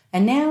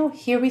 And now,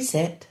 here we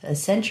sit, a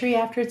century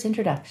after its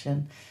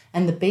introduction,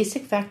 and the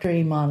basic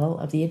factory model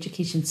of the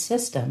education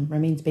system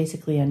remains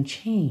basically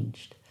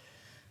unchanged.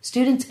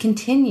 Students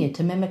continue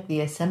to mimic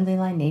the assembly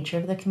line nature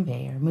of the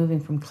conveyor, moving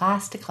from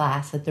class to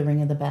class at the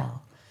ring of the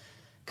bell.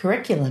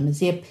 Curriculum is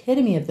the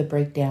epitome of the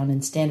breakdown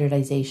and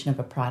standardization of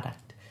a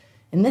product.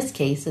 In this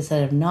case, a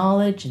set of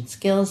knowledge and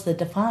skills that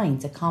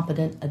defines a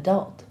competent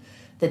adult,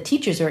 that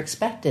teachers are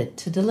expected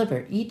to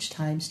deliver each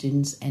time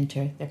students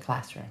enter their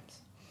classrooms.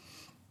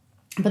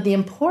 But the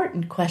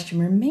important question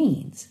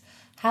remains,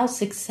 how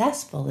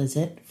successful is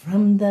it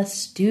from the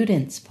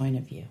student's point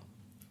of view?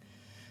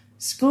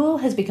 School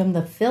has become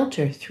the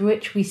filter through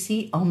which we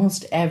see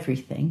almost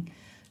everything.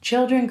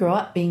 Children grow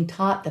up being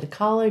taught that a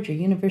college or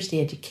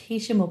university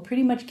education will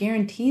pretty much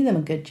guarantee them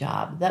a good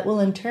job that will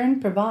in turn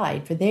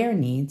provide for their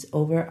needs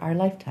over our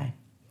lifetime.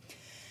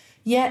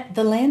 Yet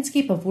the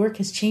landscape of work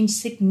has changed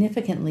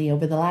significantly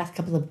over the last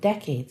couple of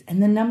decades,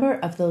 and the number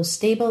of those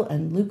stable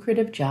and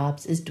lucrative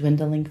jobs is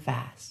dwindling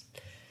fast.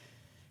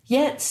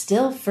 Yet,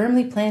 still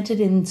firmly planted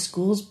in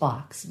school's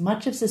box,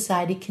 much of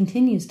society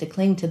continues to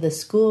cling to the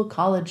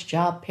school-college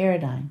job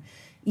paradigm,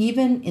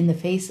 even in the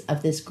face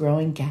of this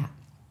growing gap.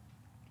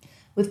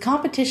 With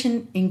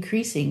competition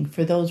increasing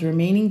for those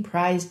remaining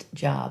prized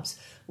jobs,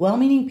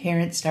 well-meaning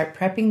parents start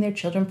prepping their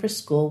children for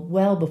school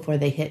well before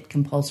they hit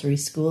compulsory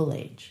school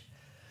age.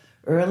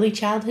 Early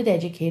childhood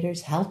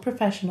educators, health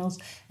professionals,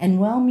 and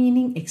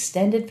well-meaning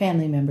extended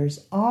family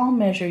members all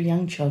measure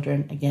young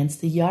children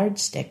against the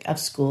yardstick of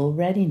school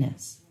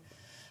readiness.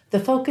 The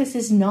focus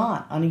is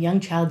not on a young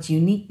child's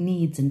unique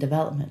needs and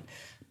development,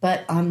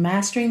 but on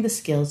mastering the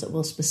skills that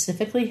will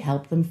specifically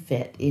help them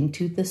fit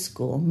into the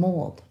school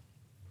mold.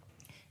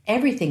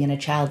 Everything in a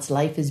child's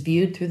life is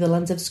viewed through the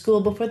lens of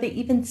school before they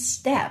even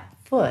step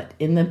foot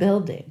in the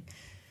building.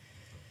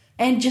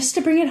 And just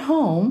to bring it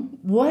home,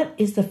 what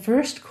is the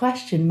first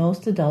question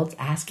most adults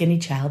ask any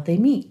child they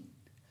meet?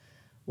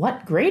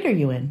 What grade are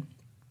you in?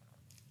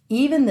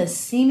 Even the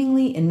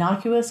seemingly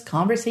innocuous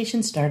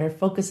conversation starter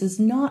focuses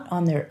not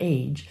on their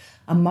age,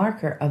 a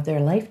marker of their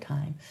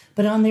lifetime,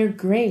 but on their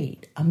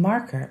grade, a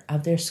marker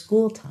of their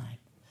school time.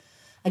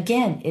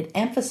 Again, it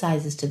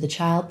emphasizes to the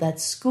child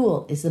that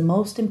school is the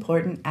most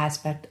important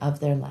aspect of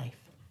their life.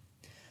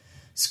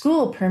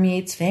 School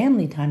permeates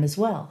family time as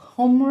well.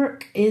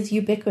 Homework is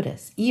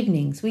ubiquitous,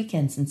 evenings,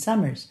 weekends, and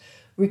summers,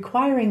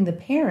 requiring the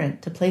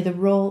parent to play the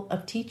role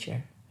of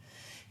teacher.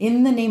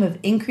 In the name of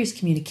increased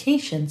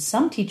communication,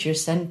 some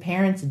teachers send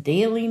parents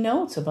daily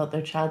notes about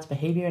their child's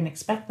behavior and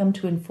expect them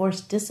to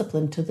enforce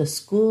discipline to the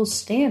school's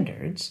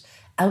standards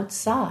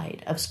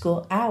outside of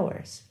school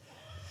hours.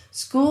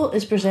 School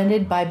is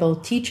presented by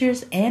both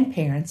teachers and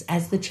parents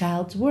as the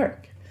child's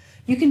work.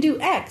 You can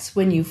do X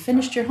when you've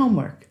finished your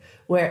homework,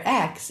 where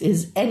X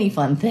is any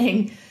fun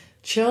thing.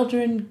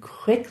 Children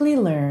quickly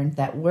learn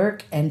that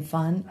work and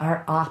fun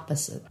are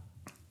opposite.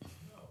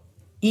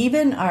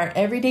 Even our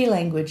everyday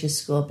language is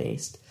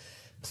school-based.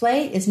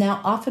 Play is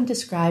now often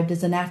described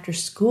as an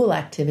after-school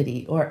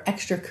activity or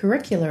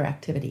extracurricular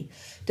activity,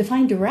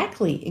 defined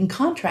directly in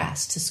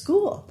contrast to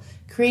school,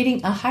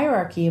 creating a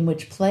hierarchy in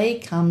which play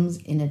comes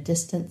in a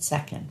distant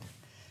second.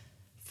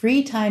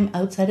 Free time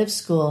outside of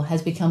school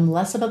has become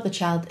less about the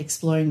child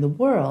exploring the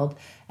world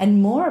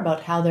and more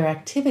about how their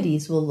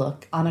activities will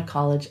look on a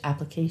college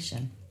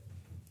application.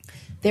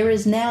 There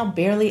is now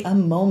barely a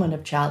moment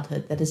of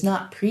childhood that is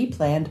not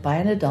pre-planned by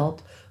an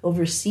adult,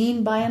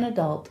 overseen by an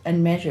adult,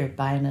 and measured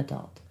by an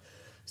adult.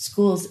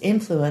 School's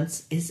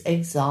influence is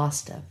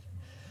exhaustive,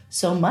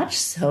 so much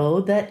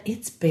so that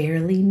it's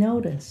barely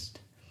noticed.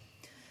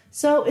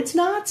 So it's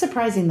not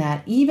surprising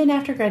that, even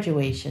after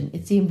graduation,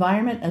 it's the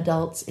environment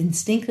adults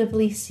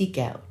instinctively seek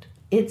out.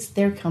 It's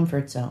their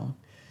comfort zone.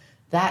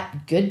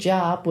 That good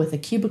job with a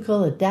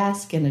cubicle, a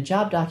desk, and a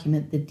job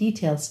document that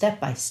details step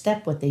by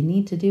step what they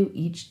need to do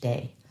each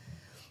day.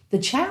 The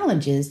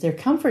challenge is their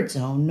comfort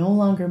zone no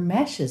longer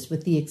meshes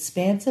with the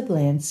expansive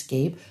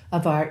landscape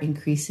of our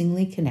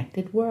increasingly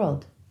connected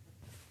world.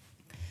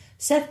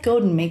 Seth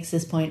Godin makes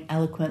this point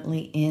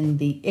eloquently in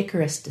The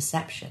Icarus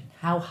Deception,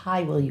 How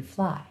High Will You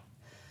Fly?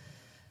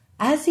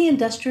 As the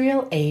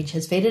industrial age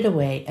has faded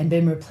away and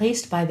been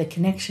replaced by the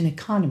connection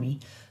economy,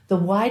 the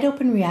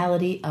wide-open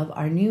reality of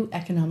our new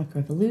economic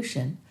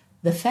revolution,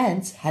 the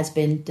fence has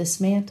been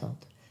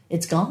dismantled.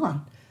 It's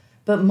gone.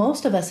 But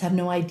most of us have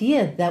no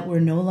idea that we're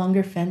no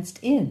longer fenced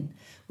in.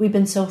 We've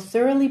been so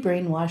thoroughly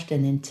brainwashed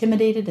and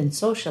intimidated and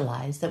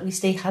socialized that we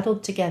stay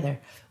huddled together,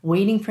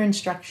 waiting for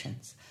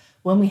instructions,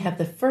 when we have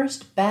the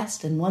first,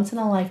 best, and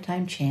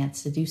once-in-a-lifetime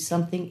chance to do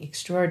something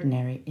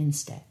extraordinary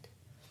instead.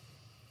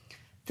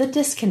 The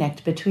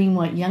disconnect between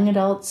what young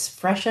adults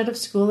fresh out of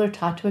school are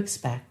taught to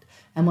expect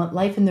and what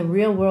life in the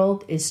real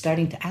world is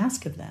starting to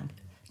ask of them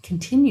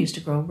continues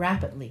to grow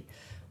rapidly,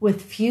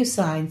 with few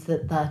signs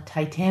that the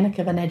Titanic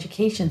of an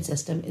education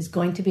system is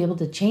going to be able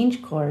to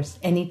change course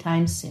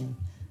anytime soon.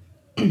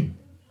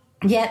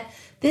 Yet,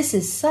 this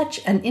is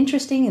such an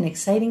interesting and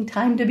exciting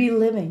time to be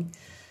living.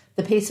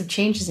 The pace of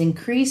change has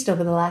increased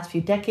over the last few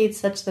decades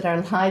such that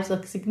our lives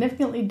look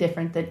significantly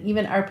different than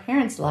even our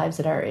parents' lives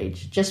at our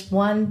age, just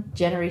one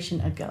generation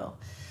ago.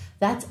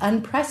 That's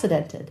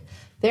unprecedented.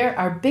 There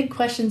are big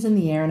questions in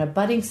the air and a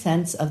budding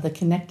sense of the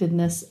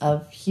connectedness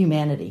of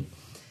humanity.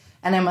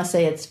 And I must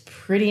say it's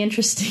pretty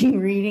interesting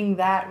reading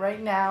that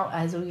right now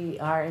as we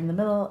are in the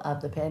middle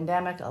of the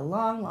pandemic, a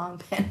long, long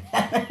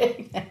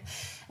pandemic,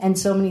 and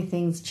so many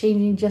things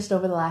changing just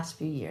over the last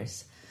few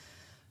years.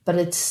 But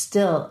it's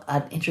still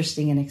an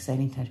interesting and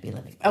exciting time to be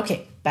living.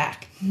 Okay,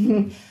 back.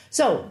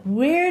 So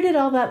where did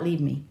all that leave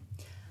me?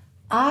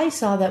 I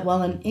saw that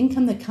while an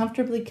income that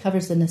comfortably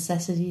covers the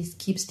necessities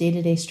keeps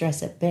day-to-day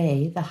stress at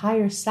bay, the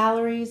higher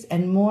salaries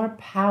and more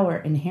power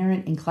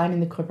inherent in climbing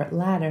the corporate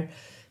ladder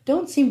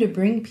don't seem to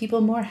bring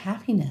people more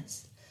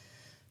happiness.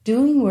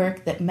 Doing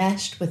work that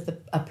meshed with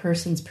a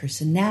person's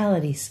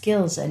personality,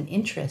 skills, and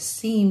interests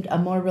seemed a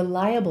more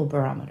reliable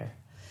barometer.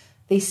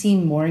 They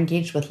seemed more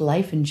engaged with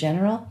life in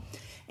general,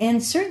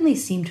 and certainly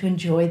seem to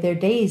enjoy their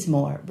days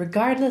more,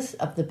 regardless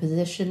of the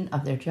position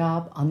of their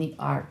job on the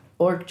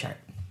org chart.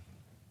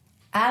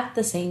 At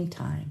the same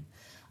time,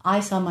 I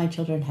saw my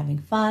children having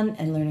fun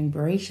and learning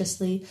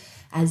voraciously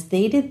as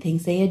they did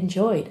things they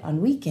enjoyed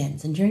on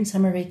weekends and during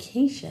summer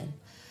vacation.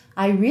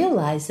 I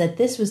realized that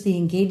this was the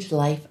engaged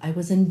life I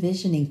was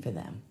envisioning for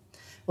them.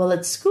 While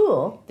at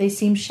school, they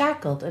seemed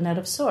shackled and out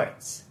of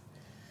sorts.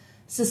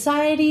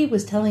 Society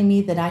was telling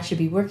me that I should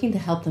be working to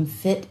help them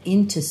fit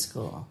into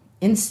school,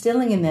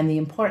 instilling in them the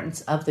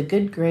importance of the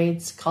good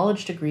grades,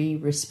 college degree,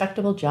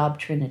 respectable job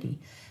trinity,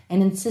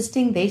 and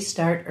insisting they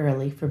start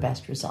early for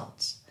best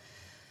results.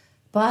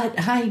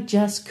 But I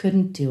just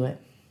couldn't do it.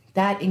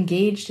 That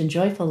engaged and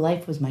joyful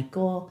life was my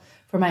goal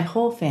for my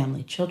whole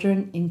family,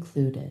 children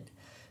included.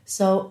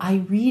 So I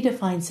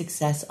redefined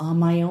success on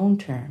my own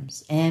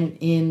terms, and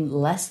in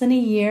less than a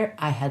year,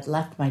 I had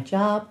left my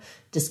job,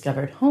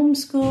 discovered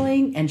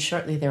homeschooling, and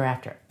shortly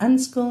thereafter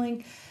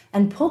unschooling,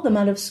 and pulled them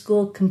out of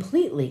school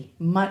completely,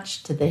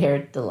 much to their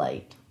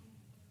delight.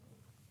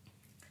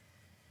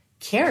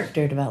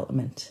 Character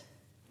development.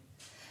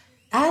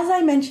 As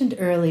I mentioned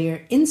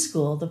earlier, in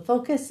school, the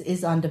focus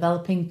is on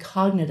developing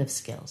cognitive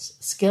skills,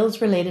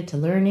 skills related to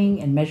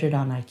learning and measured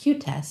on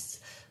IQ tests,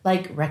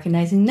 like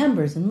recognizing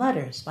numbers and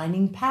letters,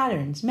 finding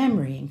patterns,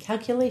 memory, and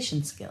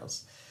calculation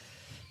skills.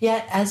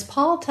 Yet, as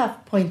Paul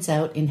Tuff points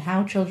out in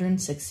How Children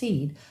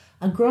Succeed,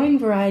 a growing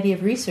variety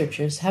of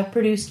researchers have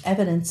produced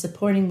evidence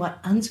supporting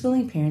what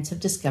unschooling parents have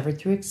discovered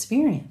through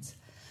experience.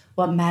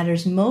 What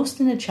matters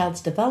most in a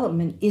child's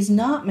development is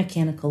not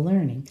mechanical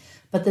learning,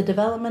 but the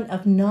development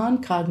of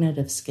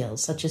non-cognitive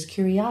skills such as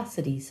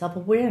curiosity,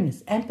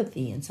 self-awareness,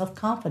 empathy, and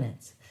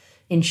self-confidence.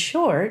 In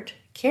short,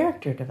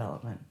 character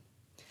development.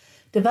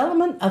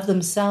 Development of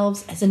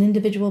themselves as an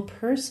individual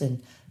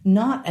person,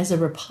 not as a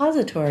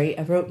repository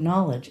of rote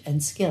knowledge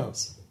and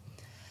skills.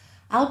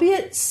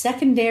 Albeit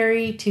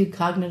secondary to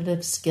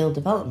cognitive skill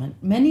development,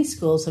 many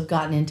schools have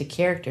gotten into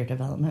character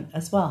development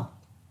as well.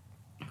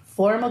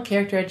 Formal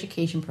character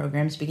education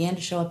programs began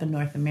to show up in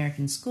North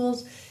American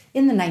schools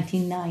in the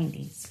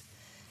 1990s.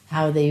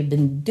 How they've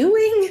been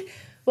doing?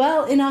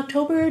 Well, in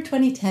October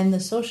 2010, the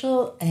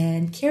Social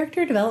and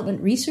Character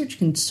Development Research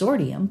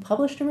Consortium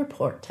published a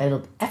report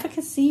titled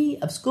Efficacy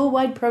of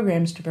School-Wide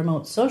Programs to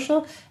Promote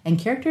Social and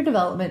Character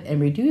Development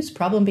and Reduce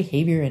Problem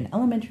Behavior in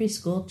Elementary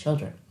School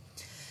Children.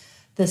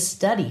 The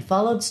study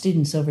followed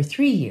students over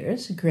 3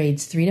 years,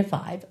 grades 3 to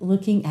 5,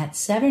 looking at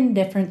 7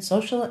 different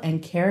social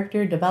and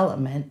character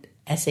development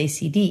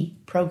SACD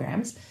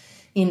programs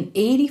in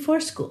 84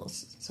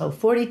 schools. So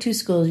 42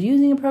 schools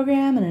using a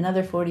program and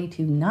another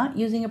 42 not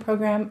using a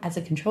program as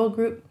a control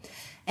group,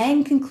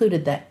 and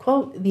concluded that,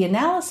 quote, the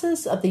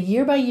analysis of the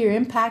year-by-year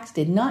impacts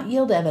did not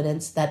yield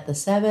evidence that the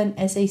 7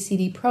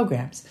 SACD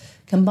programs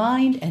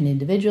combined and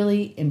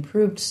individually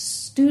improved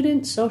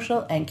student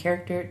social and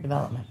character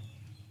development.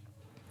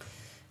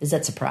 Is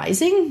that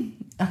surprising?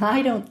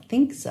 I don't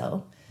think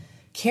so.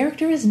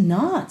 Character is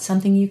not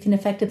something you can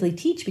effectively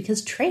teach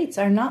because traits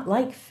are not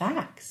like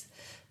facts.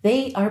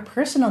 They are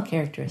personal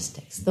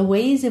characteristics, the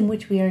ways in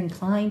which we are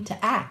inclined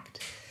to act.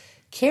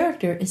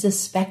 Character is a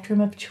spectrum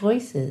of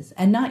choices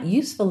and not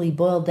usefully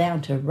boiled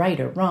down to right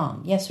or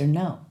wrong, yes or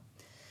no.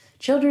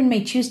 Children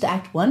may choose to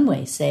act one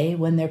way, say,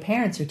 when their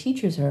parents or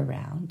teachers are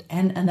around,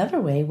 and another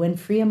way when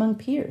free among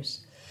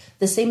peers.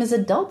 The same as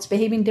adults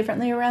behaving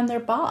differently around their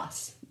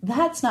boss.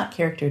 That's not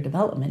character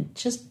development,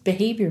 just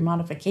behavior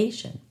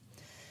modification.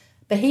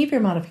 Behavior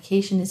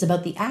modification is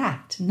about the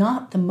act,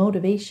 not the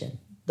motivation.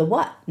 The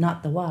what,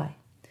 not the why.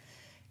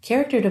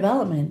 Character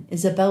development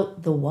is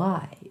about the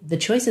why, the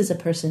choices a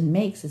person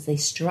makes as they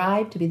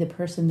strive to be the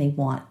person they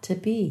want to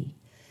be.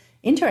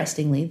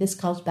 Interestingly, this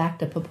calls back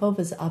to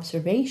Popova's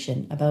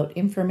observation about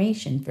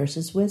information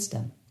versus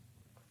wisdom.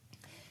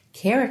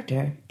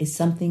 Character is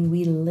something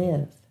we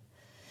live.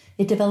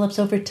 It develops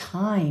over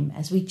time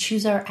as we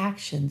choose our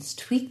actions,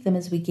 tweak them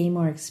as we gain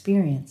more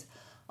experience,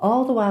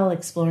 all the while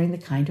exploring the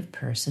kind of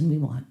person we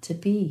want to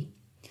be.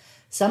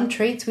 Some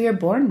traits we are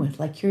born with,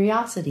 like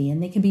curiosity,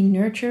 and they can be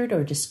nurtured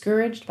or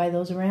discouraged by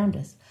those around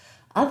us.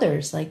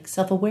 Others, like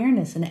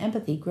self-awareness and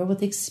empathy, grow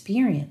with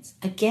experience,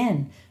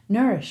 again,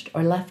 nourished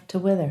or left to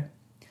wither.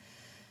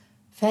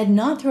 Fed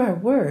not through our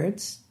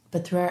words,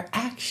 but through our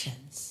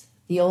actions.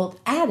 The old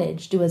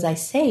adage, do as I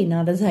say,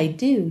 not as I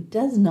do,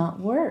 does not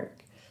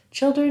work.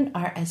 Children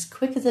are as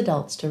quick as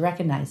adults to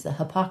recognize the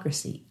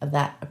hypocrisy of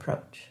that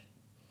approach.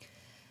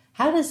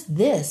 How does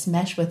this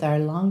mesh with our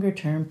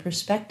longer-term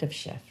perspective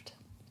shift?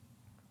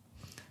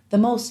 The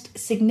most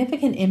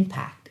significant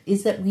impact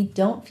is that we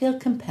don't feel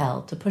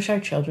compelled to push our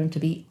children to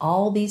be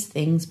all these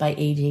things by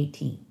age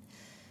 18.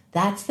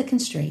 That's the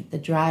constraint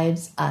that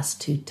drives us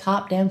to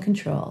top-down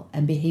control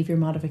and behavior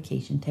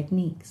modification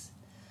techniques.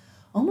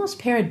 Almost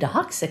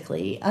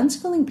paradoxically,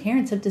 unschooling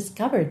parents have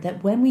discovered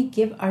that when we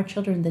give our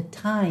children the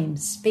time,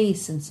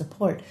 space, and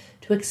support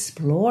to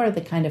explore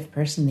the kind of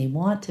person they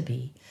want to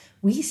be,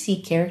 we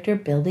see character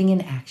building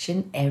in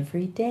action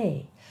every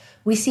day.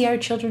 We see our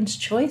children's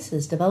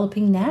choices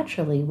developing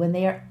naturally when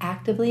they are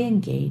actively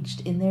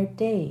engaged in their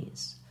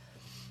days.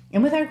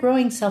 And with our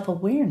growing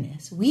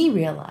self-awareness, we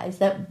realize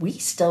that we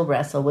still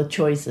wrestle with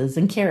choices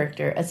and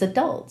character as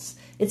adults.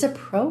 It's a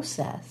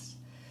process.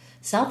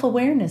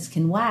 Self-awareness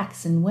can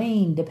wax and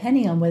wane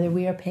depending on whether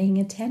we are paying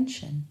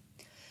attention.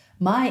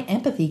 My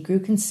empathy grew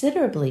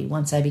considerably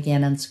once I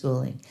began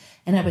unschooling,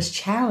 and I was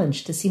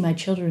challenged to see my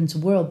children's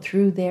world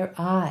through their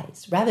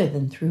eyes rather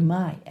than through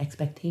my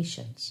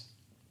expectations.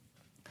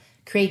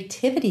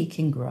 Creativity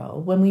can grow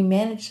when we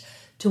manage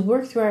to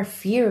work through our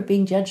fear of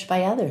being judged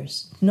by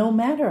others, no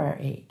matter our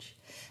age,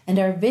 and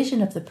our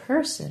vision of the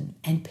person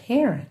and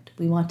parent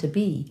we want to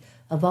be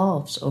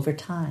evolves over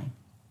time.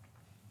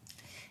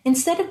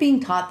 Instead of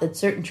being taught that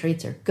certain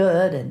traits are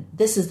good and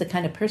this is the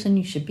kind of person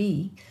you should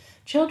be,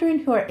 children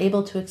who are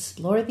able to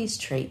explore these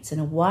traits in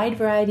a wide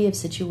variety of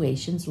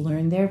situations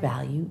learn their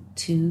value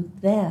to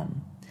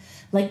them,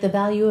 like the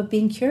value of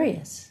being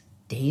curious.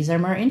 Days are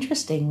more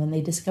interesting when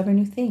they discover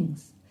new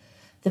things.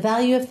 The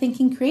value of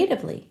thinking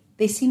creatively.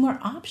 They see more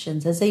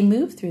options as they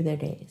move through their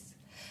days.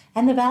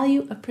 And the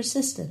value of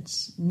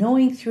persistence,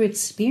 knowing through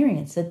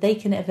experience that they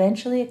can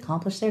eventually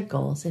accomplish their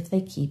goals if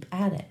they keep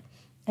at it,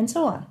 and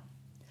so on.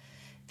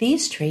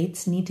 These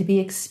traits need to be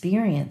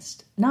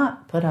experienced,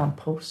 not put on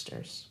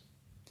posters.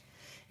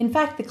 In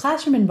fact, the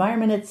classroom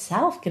environment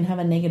itself can have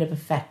a negative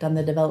effect on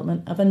the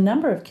development of a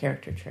number of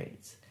character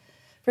traits.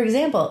 For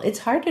example, it's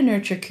hard to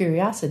nurture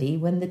curiosity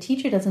when the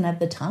teacher doesn't have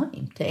the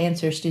time to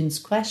answer students'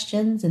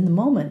 questions in the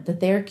moment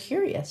that they are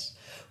curious,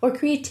 or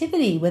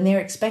creativity when they are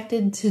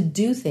expected to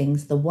do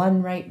things the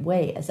one right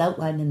way as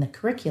outlined in the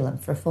curriculum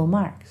for full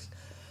marks,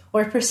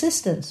 or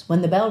persistence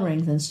when the bell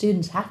rings and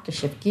students have to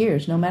shift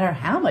gears no matter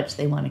how much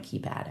they want to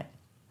keep at it.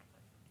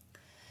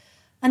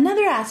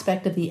 Another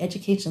aspect of the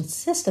educational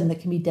system that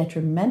can be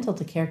detrimental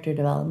to character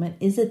development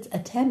is its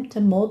attempt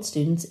to mold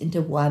students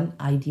into one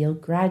ideal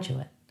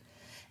graduate.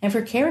 And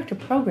for character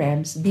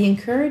programs, the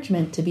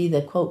encouragement to be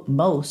the, quote,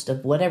 most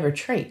of whatever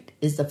trait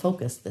is the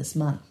focus this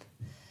month.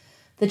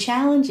 The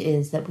challenge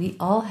is that we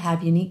all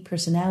have unique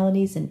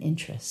personalities and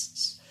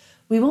interests.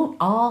 We won't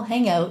all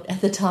hang out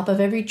at the top of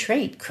every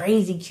trait,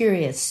 crazy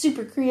curious,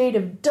 super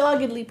creative,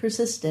 doggedly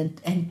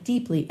persistent, and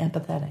deeply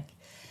empathetic.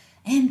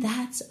 And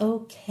that's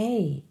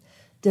okay.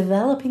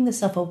 Developing the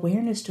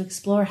self-awareness to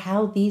explore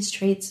how these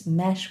traits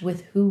mesh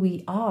with who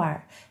we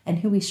are and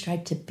who we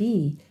strive to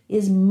be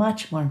is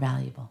much more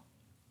valuable.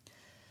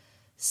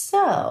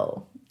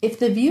 So, if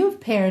the view of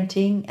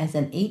parenting as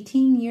an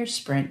 18-year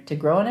sprint to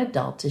grow an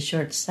adult is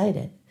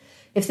short-sighted,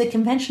 if the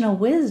conventional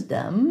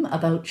wisdom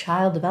about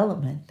child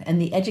development and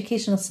the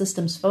educational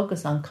system's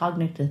focus on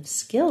cognitive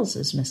skills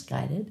is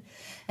misguided,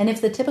 and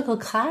if the typical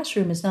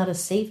classroom is not a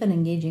safe and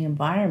engaging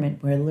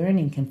environment where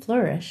learning can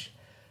flourish,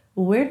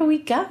 where do we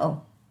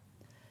go?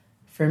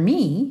 For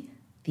me,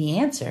 the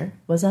answer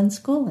was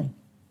unschooling.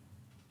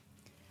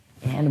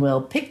 And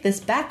we'll pick this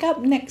back up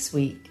next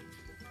week.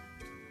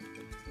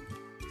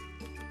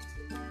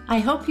 I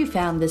hope you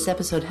found this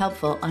episode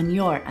helpful on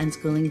your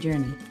unschooling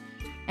journey.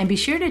 And be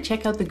sure to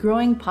check out the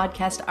growing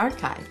podcast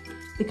archive.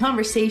 The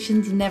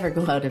conversations never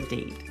go out of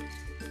date.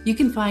 You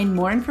can find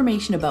more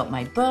information about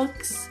my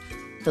books,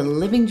 the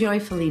Living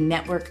Joyfully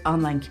Network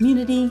online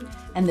community,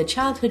 and the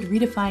Childhood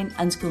Redefined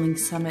Unschooling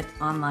Summit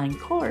online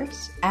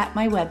course at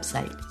my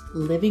website,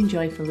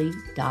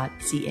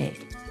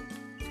 livingjoyfully.ca.